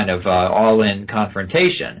some kind of all-in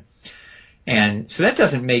confrontation. And so that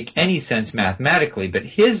doesn't make any sense mathematically, but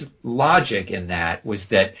his logic in that was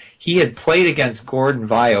that he had played against Gordon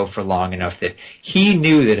Vaio for long enough that he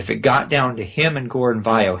knew that if it got down to him and Gordon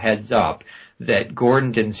Vaio heads up, that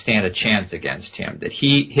Gordon didn't stand a chance against him, that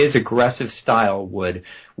his aggressive style would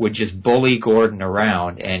just bully Gordon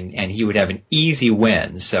around and he would have an easy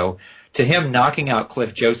win. So to him, knocking out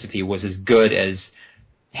Cliff Josephy was as good as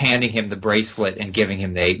handing him the bracelet and giving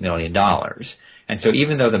him the $8 million. And so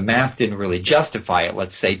even though the math didn't really justify it,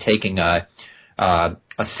 let's say taking a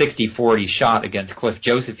 60-40 shot against Cliff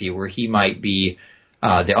Josephy where he might be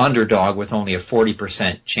the underdog with only a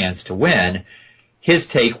 40% chance to win, his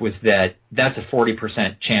take was that that's a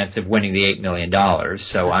 40% chance of winning the $8 million,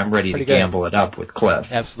 so I'm ready to gamble it up with Cliff.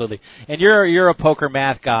 Absolutely. And you're a poker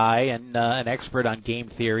math guy and an expert on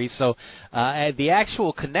game theory, so the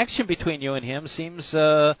actual connection between you and him seems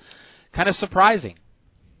kind of surprising.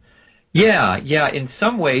 Yeah. In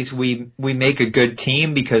some ways, we make a good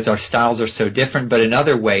team because our styles are so different, but in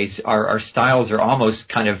other ways, our styles are almost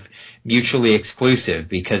kind of mutually exclusive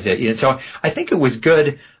because so I think it was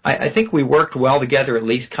good. I think we worked well together, at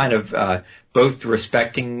least kind of both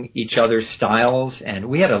respecting each other's styles, and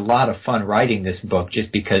we had a lot of fun writing this book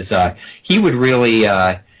just because he would really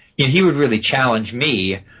challenge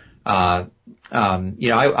me. I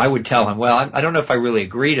would tell him, well, I don't know if I really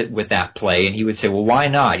agreed with that play, and he would say, well, why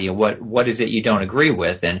not? What is it you don't agree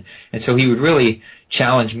with? And so he would really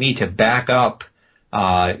challenge me to back up,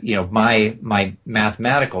 my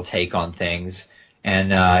mathematical take on things.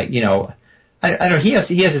 And I don't know. He has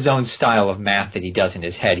his own style of math that he does in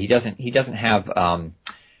his head. He doesn't have a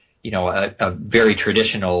very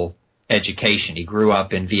traditional education. He grew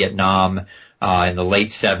up in Vietnam in the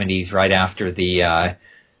late 70s, right after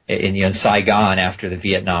in Saigon after the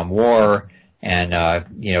Vietnam War, and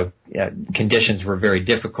conditions were very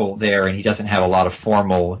difficult there, and he doesn't have a lot of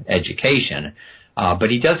formal education. But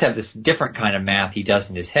he does have this different kind of math he does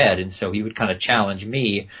in his head, and so he would kind of challenge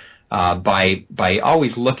me by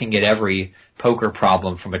always looking at every poker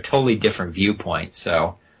problem from a totally different viewpoint.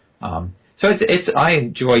 So I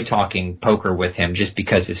enjoy talking poker with him just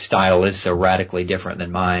because his style is so radically different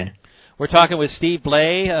than mine. We're talking with Steve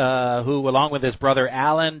Blay, who, along with his brother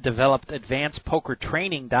Alan, developed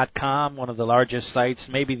AdvancedPokerTraining.com, one of the largest sites,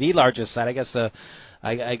 maybe the largest site.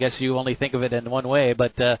 I guess you only think of it in one way,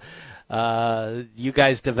 but you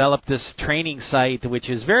guys developed this training site, which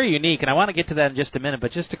is very unique, and I want to get to that in just a minute.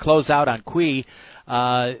 But just to close out on Cui,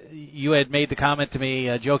 you had made the comment to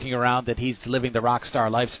me, joking around, that he's living the rock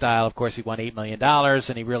star lifestyle. Of course, he won $8 million,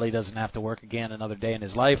 and he really doesn't have to work again another day in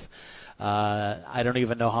his life. I don't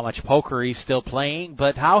even know how much poker he's still playing,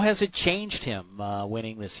 but how has it changed him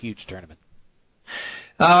winning this huge tournament?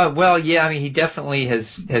 Well, yeah, I mean, he definitely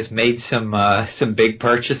has made some big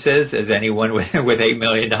purchases, as anyone with $8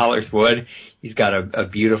 million would. He's got a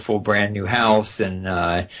beautiful brand new house,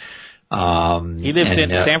 and he lives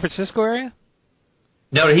in San Francisco area.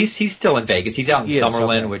 No, he's still in Vegas. He's out in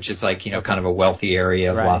Summerlin, which is like kind of a wealthy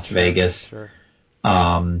area of Las Vegas. Sure.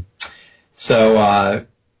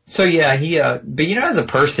 So yeah, but as a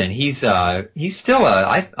person, he's still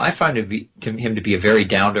I find him to be a very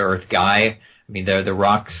down to earth guy. I mean, the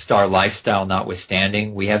rock star lifestyle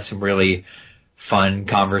notwithstanding, we have some really fun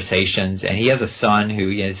conversations, and he has a son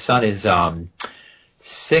his son is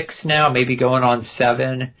 6 now, maybe going on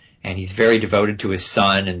 7, and he's very devoted to his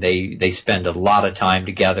son, and they spend a lot of time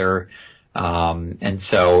together, and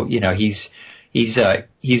so he's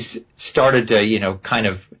started to kind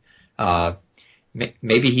of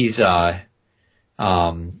maybe he's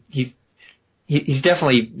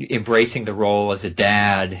definitely embracing the role as a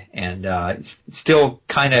dad, and still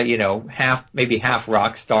kind of half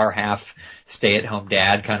rock star, half stay at home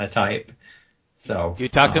dad kind of type. So do you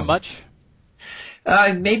talk to him much?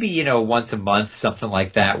 Maybe once a month, something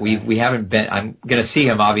like that. We haven't been. I'm going to see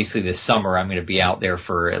him obviously this summer. I'm going to be out there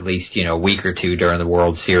for at least a week or two during the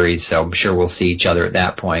World Series, so I'm sure we'll see each other at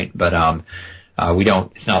that point. But we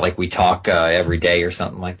don't. It's not like we talk every day or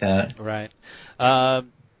something like that. Right.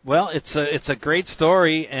 Well, it's a great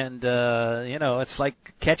story, and it's like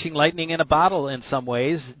catching lightning in a bottle in some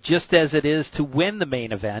ways, just as it is to win the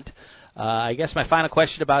main event. I guess my final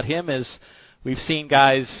question about him is, we've seen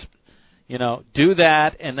guys, do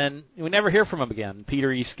that, and then we never hear from him again.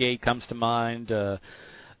 Peter Eastgate comes to mind.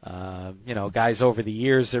 guys over the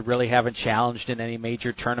years that really haven't challenged in any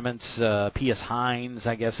major tournaments. P.S. Hines,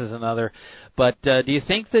 I guess, is another. But do you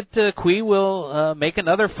think that Quee will make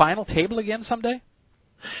another final table again someday?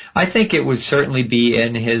 I think it would certainly be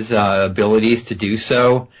in his abilities to do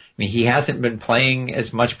so. I mean, he hasn't been playing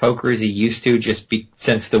as much poker as he used to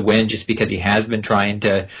since the win, just because he has been trying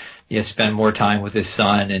to spend more time with his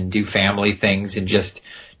son and do family things and just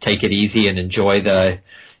take it easy and enjoy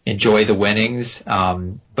the winnings.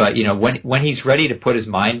 But when he's ready to put his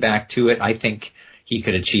mind back to it, I think he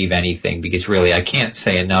could achieve anything, because really I can't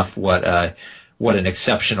say enough what an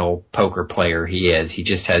exceptional poker player he is. He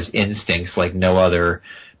just has instincts like no other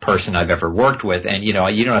person I've ever worked with. And you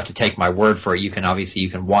don't have to take my word for it. You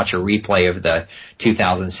can watch a replay of the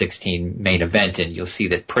 2016 main event, and you'll see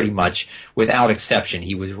that pretty much without exception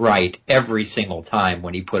he was right every single time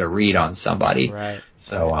when he put a read on somebody. Right.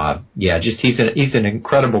 So he's an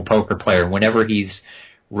incredible poker player. Whenever he's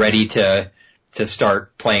ready to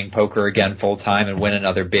start playing poker again full time and win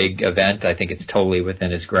another big event, I think it's totally within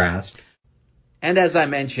his grasp. And as I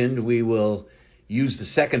mentioned, we will use the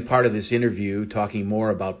second part of this interview talking more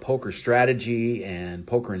about poker strategy and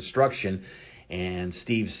poker instruction, and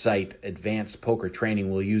Steve's site, Advanced Poker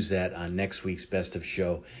Training. We'll use that on next week's Best of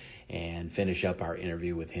Show and finish up our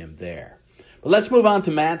interview with him there. But let's move on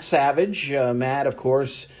to Matt Savage. Matt, of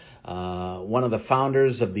course, one of the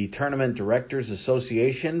founders of the Tournament Directors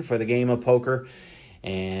Association for the game of poker,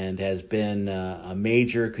 and has been a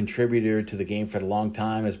major contributor to the game for a long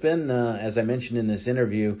time. Has been, as I mentioned in this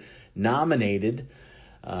interview, nominated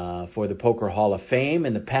for the Poker Hall of Fame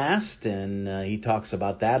in the past, and he talks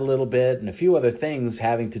about that a little bit and a few other things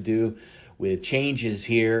having to do with changes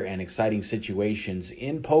here and exciting situations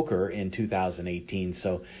in poker in 2018.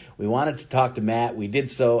 So we wanted to talk to Matt. We did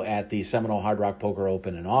so at the Seminole Hard Rock Poker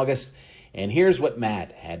Open in August, and here's what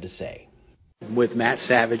Matt had to say. With Matt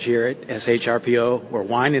Savage here at SHRPO, we're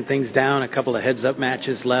winding things down. A couple of heads-up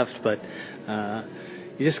matches left, but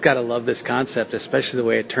you just got to love this concept, especially the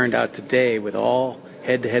way it turned out today with all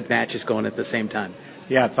head-to-head matches going at the same time.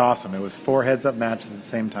 Yeah, it's awesome. It was 4 heads-up matches at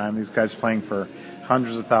the same time. These guys playing for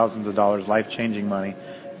hundreds of thousands of dollars, life-changing money.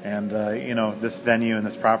 And, this venue and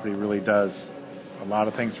this property really does a lot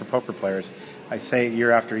of things for poker players. I say it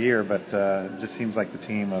year after year, but it just seems like the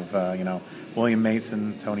team of, William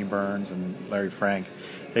Mason, Tony Burns, and Larry Frank.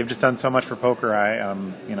 They've just done so much for poker.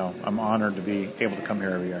 I'm honored to be able to come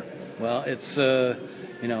here every year. Well, it's,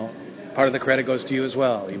 part of the credit goes to you as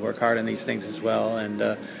well. You work hard on these things as well, and,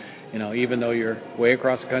 even though you're way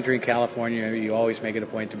across the country in California, you always make it a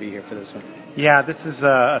point to be here for this one. Yeah, this is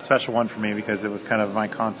a special one for me because it was kind of my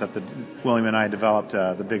concept that William and I developed,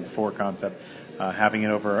 the Big Four concept, having it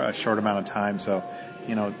over a short amount of time. So,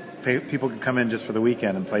 people can come in just for the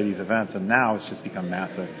weekend and play these events, and now it's just become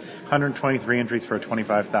massive. 123 entries for a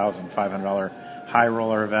 $25,500 high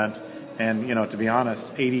roller event, and, to be honest,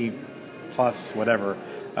 80 plus whatever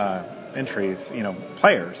entries,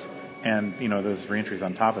 players, and, those re-entries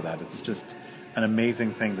on top of that. It's just an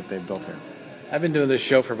amazing thing that they've built here. I've been doing this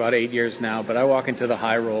show for about 8 years now, but I walk into the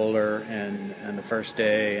high roller and the first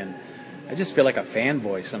day, and I just feel like a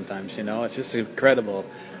fanboy sometimes, It's just incredible.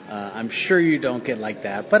 I'm sure you don't get like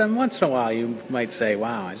that, but once in a while you might say,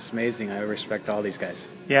 wow, it's amazing. I respect all these guys.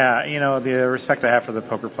 Yeah, the respect I have for the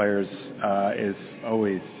poker players is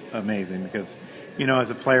always amazing because, as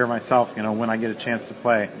a player myself, when I get a chance to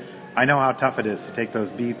play, I know how tough it is to take those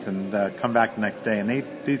beats and come back the next day, and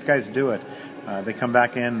these guys do it. They come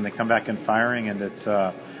back in firing, and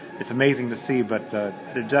it's amazing to see, but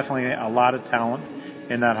there's definitely a lot of talent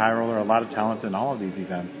in that high roller, a lot of talent in all of these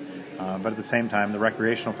events. But at the same time, the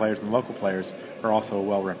recreational players and local players are also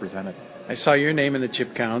well represented. I saw your name in the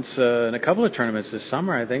chip counts in a couple of tournaments this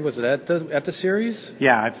summer, I think. Was it at the series?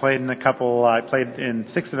 Yeah, I played in a couple. I played in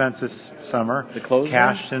 6 events this summer. The closed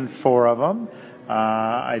cashed in 4 of them.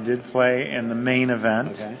 I did play in the main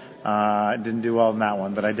event. Okay. I didn't do well in that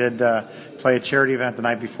one, but I did play a charity event the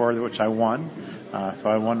night before, which I won. So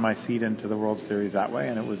I won my seat into the World Series that way,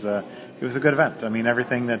 and it was a good event. I mean,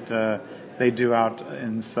 everything that they do out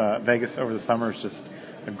in Vegas over the summer is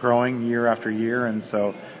just growing year after year, and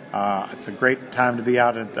so it's a great time to be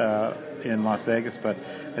out in Las Vegas. But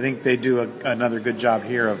I think they do another good job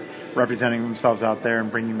here of representing themselves out there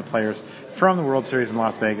and bringing the players from the World Series in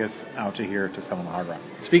Las Vegas out to here to Seminole Hard Rock.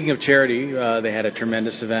 Speaking of charity, they had a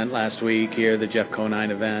tremendous event last week here, the Jeff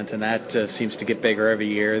Conine event, and that seems to get bigger every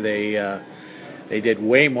year. They did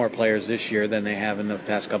way more players this year than they have in the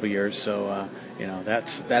past couple of years, so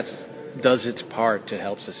that's does its part to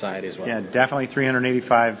help society as well. Yeah, definitely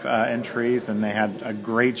 385 entries, and they had a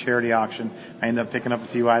great charity auction. I ended up picking up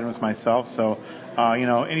a few items myself. So,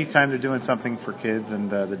 anytime they're doing something for kids and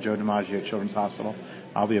the Joe DiMaggio Children's Hospital,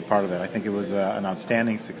 I'll be a part of it. I think it was an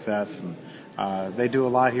outstanding success, and they do a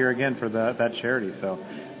lot here again for that charity. So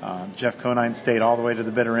Jeff Conine stayed all the way to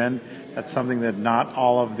the bitter end. That's something that not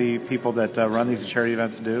all of the people that run these charity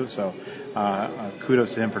events do. So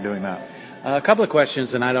kudos to him for doing that. A couple of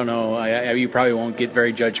questions, and I don't know, you probably won't get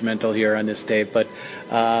very judgmental here on this tape, but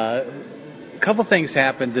a couple things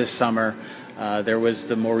happened this summer. There was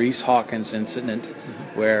the Maurice Hawkins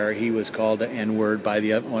incident where he was called an N-word by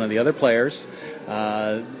one of the other players.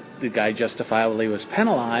 The guy justifiably was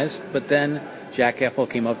penalized, but then Jack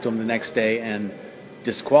Effel came up to him the next day and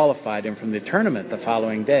disqualified him from the tournament the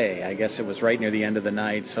following day. I guess it was right near the end of the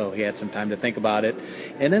night, so he had some time to think about it.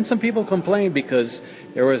 And then some people complained because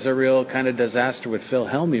there was a real kind of disaster with Phil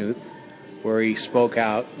Hellmuth where he spoke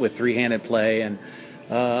out with three-handed play, and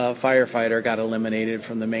a firefighter got eliminated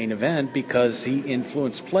from the main event because he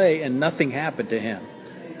influenced play and nothing happened to him.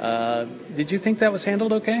 Did you think that was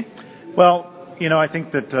handled okay? Well, I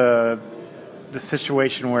think that the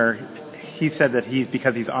situation where he said that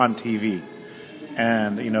because he's on TV,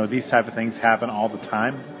 and, these type of things happen all the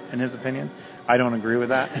time, in his opinion. I don't agree with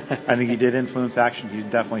that. I think he did influence action. He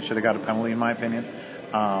definitely should have got a penalty, in my opinion.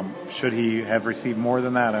 Should he have received more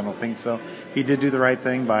than that? I don't think so. He did do the right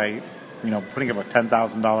thing by, putting up a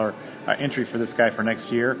 $10,000 entry for this guy for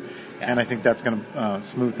next year, and I think that's going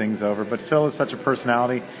to smooth things over. But Phil is such a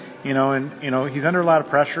personality, and, he's under a lot of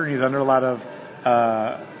pressure. He's under a lot of,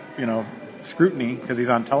 scrutiny because he's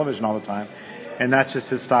on television all the time. And that's just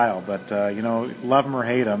his style. But, love him or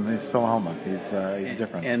hate him, he's Phil Hellmuth. He's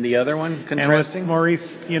different. And the other one, contrasting? And with Maurice,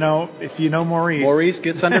 if you know Maurice. Maurice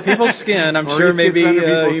gets under people's skin. I'm sure maybe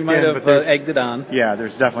he might have egged it on. Yeah,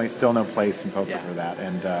 there's definitely still no place in poker for that.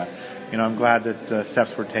 And, I'm glad that steps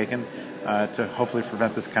were taken to hopefully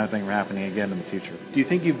prevent this kind of thing from happening again in the future. Do you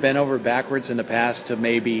think you've bent over backwards in the past to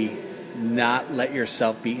maybe not let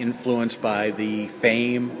yourself be influenced by the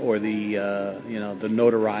fame or the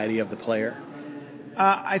notoriety of the player?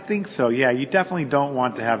 I think so, yeah. You definitely don't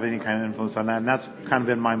want to have any kind of influence on that, and that's kind of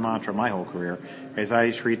been my mantra my whole career, is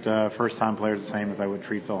I treat first-time players the same as I would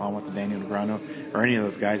treat Phil Hellmuth and Daniel Negreanu or any of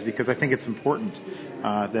those guys, because I think it's important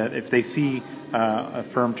that if they see a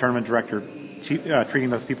firm tournament director treating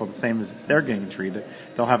those people the same as they're getting treated,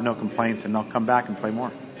 they'll have no complaints, and they'll come back and play more.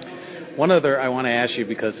 One other I want to ask you,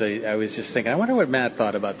 because I was just thinking, I wonder what Matt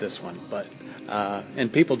thought about this one, but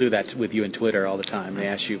and people do that with you in Twitter all the time. They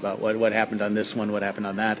ask you about what happened on this one, what happened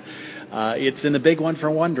on that. It's in the big one for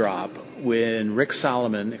one drop when Rick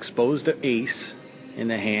Solomon exposed an ace in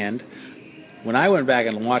the hand. When I went back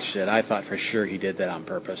and watched it, I thought for sure he did that on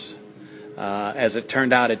purpose. As it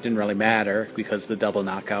turned out, it didn't really matter because the double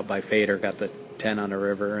knockout by Fader got the 10 on the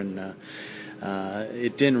river, and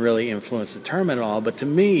it didn't really influence the tournament at all. But to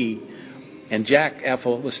me, and Jack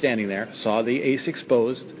Effel was standing there, saw the ace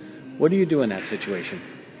exposed. What do you do in that situation?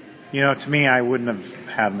 To me, I wouldn't have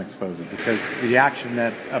had him expose it because the action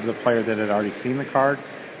of the player that had already seen the card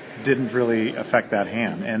didn't really affect that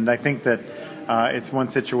hand. And I think that it's one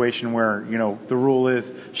situation where, the rule is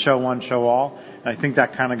show one, show all. And I think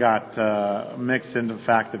that kind of got mixed into the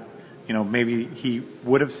fact that, maybe he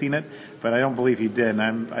would have seen it, but I don't believe he did.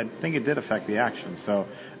 And I think it did affect the action. So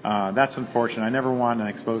that's unfortunate. I never want an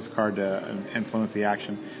exposed card to influence the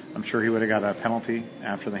action. I'm sure he would have got a penalty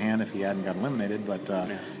after the hand if he hadn't got eliminated. But,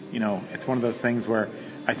 it's one of those things where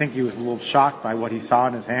I think he was a little shocked by what he saw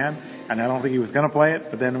in his hand, and I don't think he was going to play it.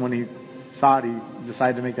 But then when he saw it, he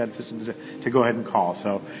decided to make that decision to go ahead and call.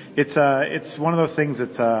 So it's one of those things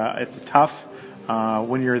that's it's tough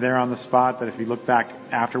when you're there on the spot, that if you look back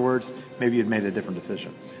afterwards, maybe you'd made a different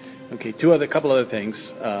decision. Okay, couple other things.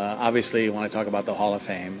 Obviously, you want to talk about the Hall of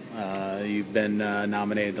Fame. You've been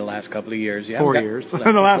nominated the last couple of years. 4 years. The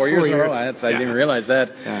last 4 years. I Yeah. didn't realize that.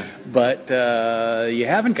 Yeah. But you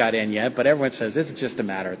haven't got in yet, but everyone says it's just a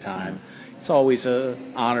matter of time. It's always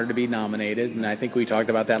an honor to be nominated, and I think we talked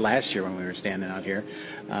about that last year when we were standing out here.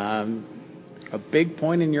 A big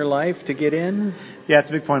point in your life to get in? Yeah, it's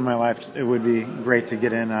a big point in my life. It would be great to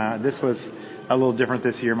get in. This was a little different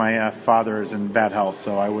this year. My father is in bad health,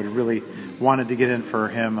 so I would really wanted to get in for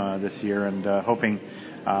him this year, and hoping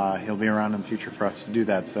he'll be around in the future for us to do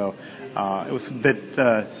that. So it was a bit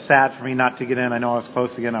sad for me not to get in. I know I was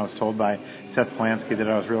close again. I was told by Seth Polanski that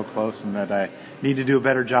I was real close and that I need to do a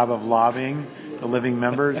better job of lobbying the living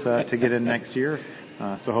members to get in next year.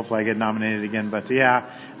 So hopefully I get nominated again. But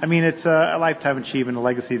yeah, I mean, it's a lifetime achievement, a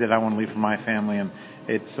legacy that I want to leave for my family, and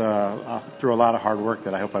it's through a lot of hard work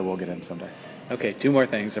that I hope I will get in someday. Okay, 2 more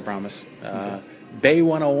things, I promise. Bay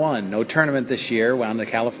 101, no tournament this year. Went on the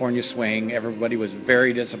California swing. Everybody was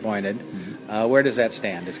very disappointed. Where does that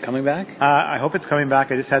stand? Is it coming back? I hope it's coming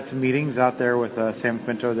back. I just had some meetings out there with Sam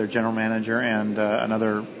Quinto, their general manager, and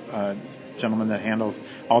another gentleman that handles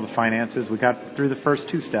all the finances. We got through the first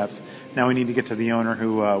 2 steps. Now we need to get to the owner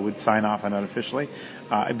who would sign off on it officially.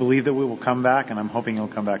 I believe that we will come back, and I'm hoping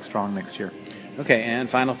it'll come back strong next year. Okay, and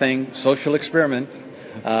final thing, social experiment.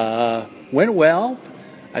 Went well.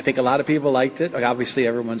 I think a lot of people liked it. Obviously,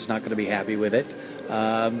 everyone's not going to be happy with it.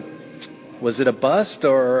 Was it a bust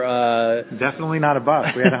or? Definitely not a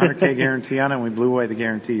bust. We had a $100K guarantee on it, and we blew away the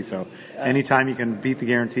guarantee. So anytime you can beat the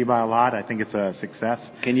guarantee by a lot, I think it's a success.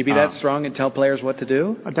 Can you be that strong and tell players what to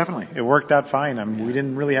do? Definitely. It worked out fine. I mean, we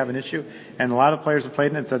didn't really have an issue. And a lot of players that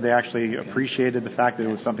played in it said they actually appreciated the fact that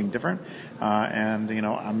it was something different. And,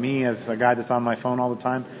 me as a guy that's on my phone all the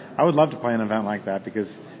time, I would love to play an event like that because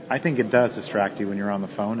I think it does distract you when you're on the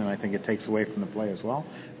phone, and I think it takes away from the play as well.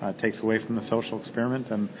 It takes away from the social experiment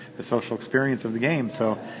and the social experience of the game.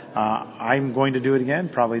 So I'm going to do it again,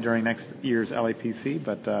 probably during next year's LAPC.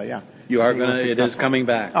 But yeah, you are going to. It is coming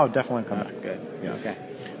back. Oh, definitely coming back. Good. Yes. Okay.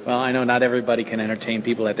 Well, I know not everybody can entertain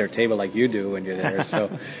people at their table like you do when you're there, so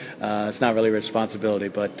it's not really a responsibility.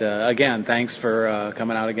 But again, thanks for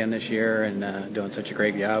coming out again this year and doing such a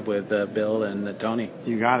great job with Bill and Tony.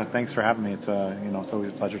 You got it. Thanks for having me. It's it's always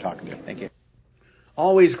a pleasure talking to you. Thank you.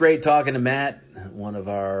 Always great talking to Matt, one of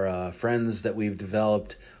our friends that we've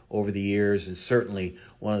developed over the years, and certainly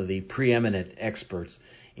one of the preeminent experts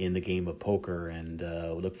in the game of poker. And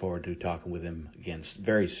we look forward to talking with him again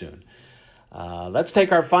very soon. Let's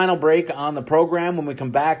take our final break on the program. When we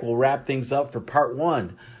come back, we'll wrap things up for part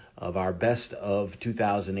 1 of our best of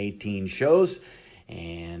 2018 shows.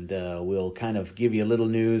 And we'll kind of give you a little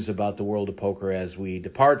news about the world of poker as we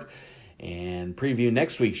depart and preview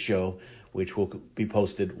next week's show, which will be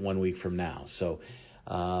posted 1 week from now. So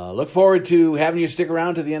look forward to having you stick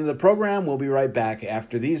around to the end of the program. We'll be right back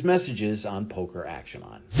after these messages on Poker Action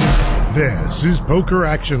Line. This is Poker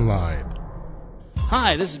Action Line.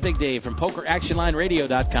 Hi, this is Big Dave from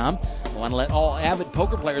PokerActionLineRadio.com. I want to let all avid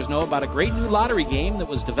poker players know about a great new lottery game that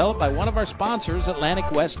was developed by one of our sponsors, Atlantic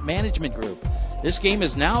West Management Group. This game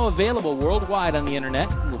is now available worldwide on the Internet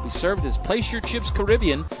and will be served as Place Your Chips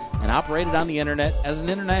Caribbean and operated on the Internet as an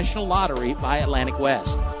international lottery by Atlantic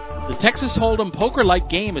West. The Texas Hold'em poker-like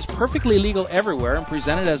game is perfectly legal everywhere and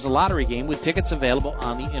presented as a lottery game with tickets available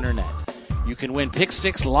on the Internet. You can win Pick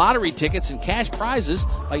 6 lottery tickets and cash prizes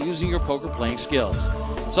by using your poker playing skills.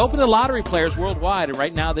 It's open to lottery players worldwide, and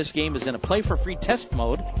right now this game is in a play-for-free test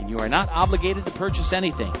mode, and you are not obligated to purchase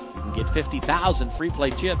anything. You can get 50,000 free play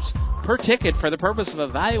chips per ticket for the purpose of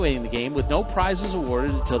evaluating the game with no prizes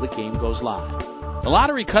awarded until the game goes live. The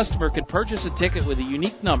lottery customer can purchase a ticket with a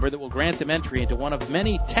unique number that will grant them entry into one of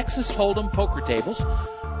many Texas Hold'em poker tables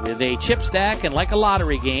with a chip stack, and like a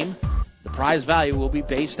lottery game, the prize value will be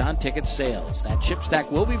based on ticket sales. That chip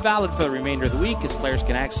stack will be valid for the remainder of the week, as players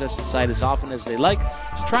can access the site as often as they like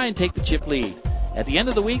to try and take the chip lead. At the end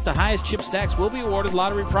of the week, the highest chip stacks will be awarded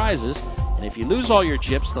lottery prizes, and if you lose all your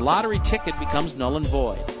chips, the lottery ticket becomes null and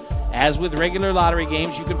void. As with regular lottery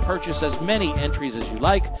games, you can purchase as many entries as you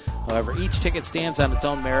like. However, each ticket stands on its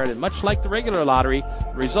own merit, and much like the regular lottery,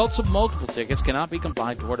 the results of multiple tickets cannot be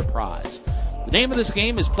combined toward a prize. The name of this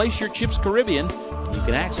game is Place Your Chips Caribbean, and you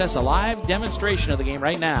can access a live demonstration of the game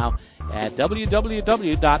right now at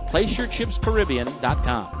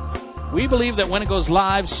www.placeyourchipscaribbean.com. We believe that when it goes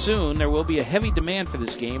live soon, there will be a heavy demand for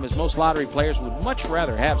this game, as most lottery players would much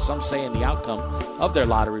rather have some say in the outcome of their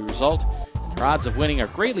lottery result. Their odds of winning are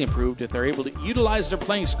greatly improved if they're able to utilize their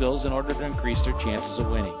playing skills in order to increase their chances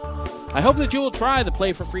of winning. I hope that you will try the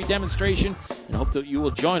Play for Free demonstration and hope that you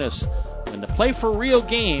will join us when the Play for Real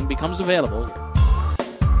game becomes available.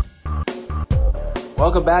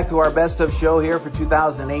 Welcome back to our Best of show here for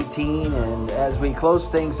 2018, and as we close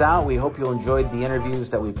things out, we hope you'll enjoy the interviews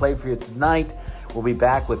that we played for you tonight. We'll be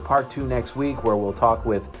back with part 2 next week, where we'll talk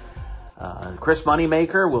with Chris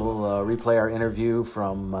Moneymaker. We'll replay our interview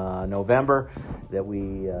from November that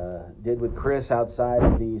we did with Chris outside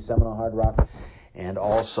of the Seminole Hard Rock. And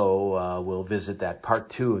also we'll visit that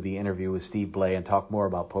part 2 of the interview with Steve Blay and talk more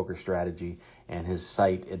about poker strategy and his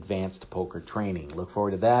site, Advanced Poker Training. Look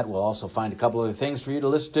forward to that. We'll also find a couple other things for you to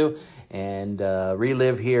listen to and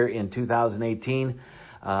relive here in 2018.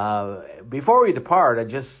 Before we depart,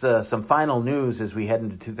 just some final news as we head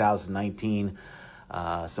into 2019.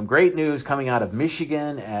 Some great news coming out of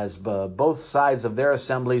Michigan, as both sides of their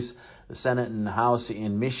assemblies, the Senate and the House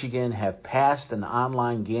in Michigan, have passed an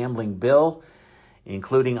online gambling bill,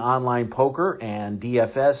 including online poker and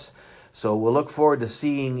DFS, So we'll look forward to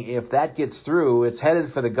seeing if that gets through. It's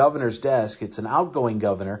headed for the governor's desk. It's an outgoing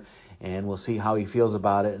governor, and we'll see how he feels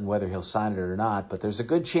about it and whether he'll sign it or not. But there's a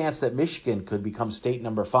good chance that Michigan could become state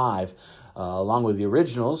number 5, along with the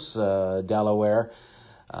originals, Delaware,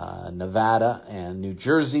 Nevada, and New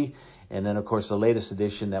Jersey. And then, of course, the latest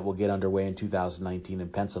edition that will get underway in 2019 in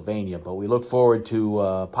Pennsylvania. But we look forward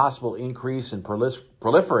to possible increase in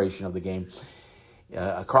proliferation of the game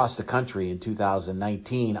across the country in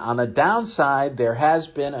 2019. On the downside, there has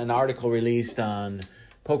been an article released on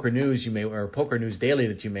Poker News or Poker News Daily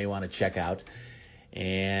that you may want to check out,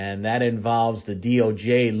 and that involves the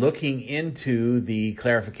DOJ looking into the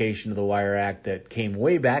clarification of the Wire Act that came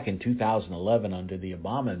way back in 2011 under the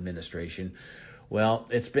Obama administration. Well,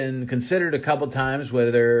 it's been considered a couple times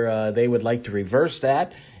whether they would like to reverse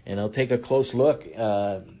that, and they'll take a close look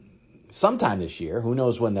sometime this year. Who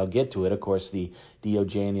knows when they'll get to it? Of course, the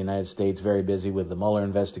DOJ in the United States very busy with the Mueller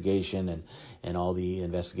investigation and all the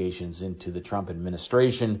investigations into the Trump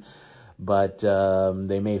administration. But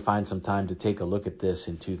they may find some time to take a look at this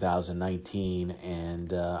in 2019.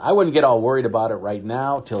 And I wouldn't get all worried about it right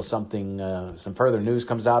now till some further news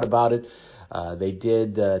comes out about it. They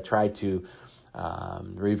did try to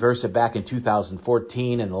reverse it back in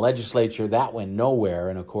 2014 in the legislature. That went nowhere.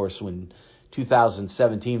 And, of course, when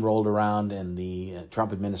 2017 rolled around and the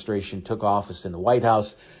Trump administration took office in the White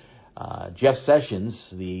House, Jeff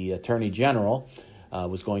Sessions, the Attorney General,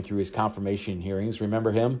 was going through his confirmation hearings.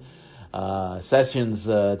 Remember him? Sessions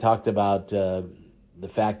talked about the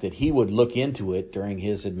fact that he would look into it during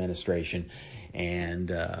his administration, and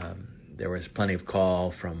there was plenty of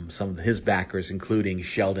call from some of his backers, including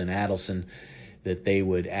Sheldon Adelson, that they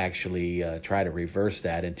would actually try to reverse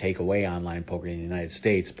that and take away online poker in the United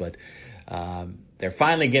States. But they're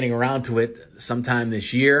finally getting around to it sometime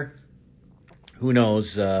this year. Who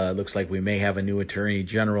knows? Looks like we may have a new Attorney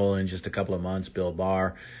General in just a couple of months, Bill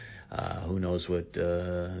Barr. Who knows what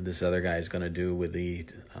this other guy is going to do with the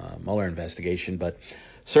Mueller investigation. But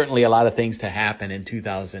certainly a lot of things to happen in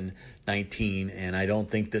 2019, and I don't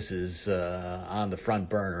think this is on the front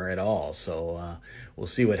burner at all. So we'll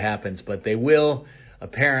see what happens. But they will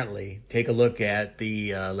apparently take a look at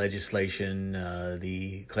the legislation,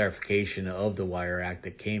 the clarification of the Wire Act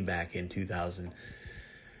that came back in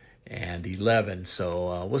 2011.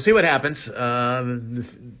 So we'll see what happens. The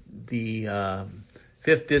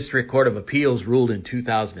 5th District Court of Appeals ruled in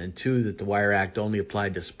 2002 that the Wire Act only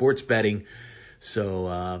applied to sports betting.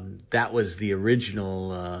 So that was the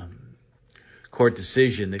original court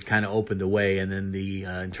decision that kind of opened the way, and then the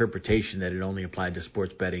interpretation that it only applied to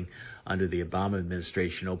sports betting under the Obama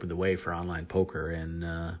administration opened the way for online poker. And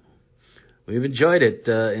we've enjoyed it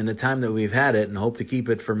in the time that we've had it, and hope to keep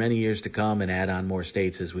it for many years to come and add on more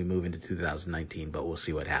states as we move into 2019, but we'll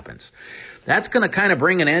see what happens. That's going to kind of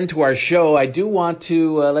bring an end to our show. I do want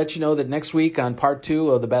to let you know that next week on part 2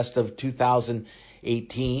 of the Best of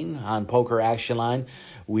 2018 on Poker Action Line,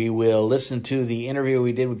 we will listen to the interview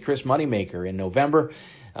we did with Chris Moneymaker in November.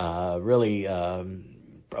 Really a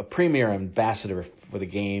premier ambassador for the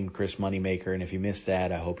game, Chris Moneymaker, and if you missed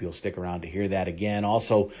that, I hope you'll stick around to hear that again.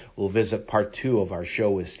 Also, we'll visit part 2 of our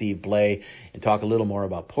show with Steve Blay and talk a little more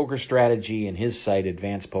about poker strategy and his site,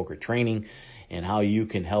 Advanced Poker Training, and how you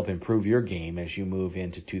can help improve your game as you move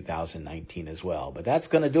into 2019 as well. But that's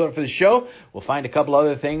going to do it for the show. We'll find a couple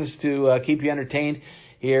other things to keep you entertained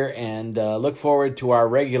here, and look forward to our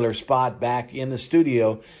regular spot back in the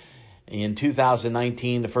studio in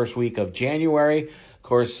 2019, the first week of January. Of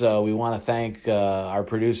course, we want to thank our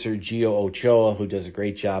producer, Gio Ochoa, who does a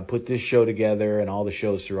great job, put this show together and all the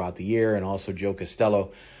shows throughout the year, and also Joe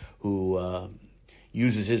Costello, who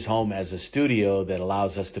uses his home as a studio that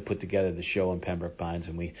allows us to put together the show in Pembroke Pines,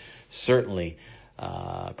 and we certainly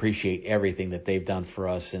appreciate everything that they've done for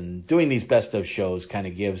us. And doing these best of shows kind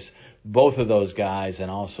of gives both of those guys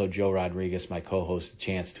and also Joe Rodriguez, my co-host, a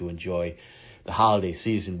chance to enjoy the holiday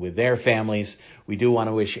season with their families. We do want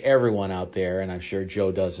to wish everyone out there, and I'm sure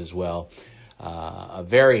Joe does as well, a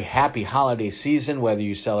very happy holiday season, whether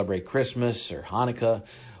you celebrate Christmas or Hanukkah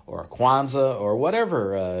or Kwanzaa or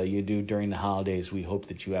whatever you do during the holidays. We hope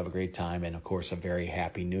that you have a great time and, of course, a very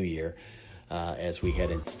happy new year as we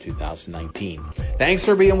head into 2019. Thanks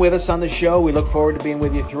for being with us on the show. We look forward to being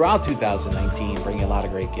with you throughout 2019, bringing a lot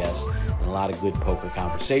of great guests and a lot of good poker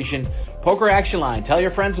conversation. Poker Action Line. Tell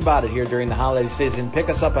your friends about it here during the holiday season. Pick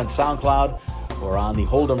us up on SoundCloud or on the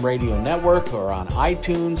Hold'em Radio Network or on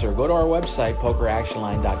iTunes, or go to our website,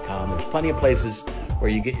 pokeractionline.com. There's plenty of places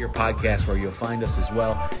where you get your podcast where you'll find us as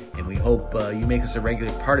well. And we hope you make us a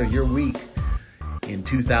regular part of your week in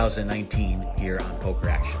 2019 here on Poker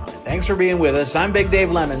Action Line. Thanks for being with us. I'm Big Dave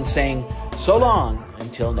Lemon saying so long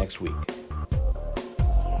until next week.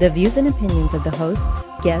 The views and opinions of the hosts,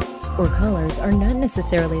 guests, or callers are not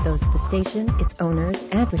necessarily those of the station, its owners,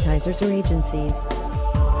 advertisers, or agencies.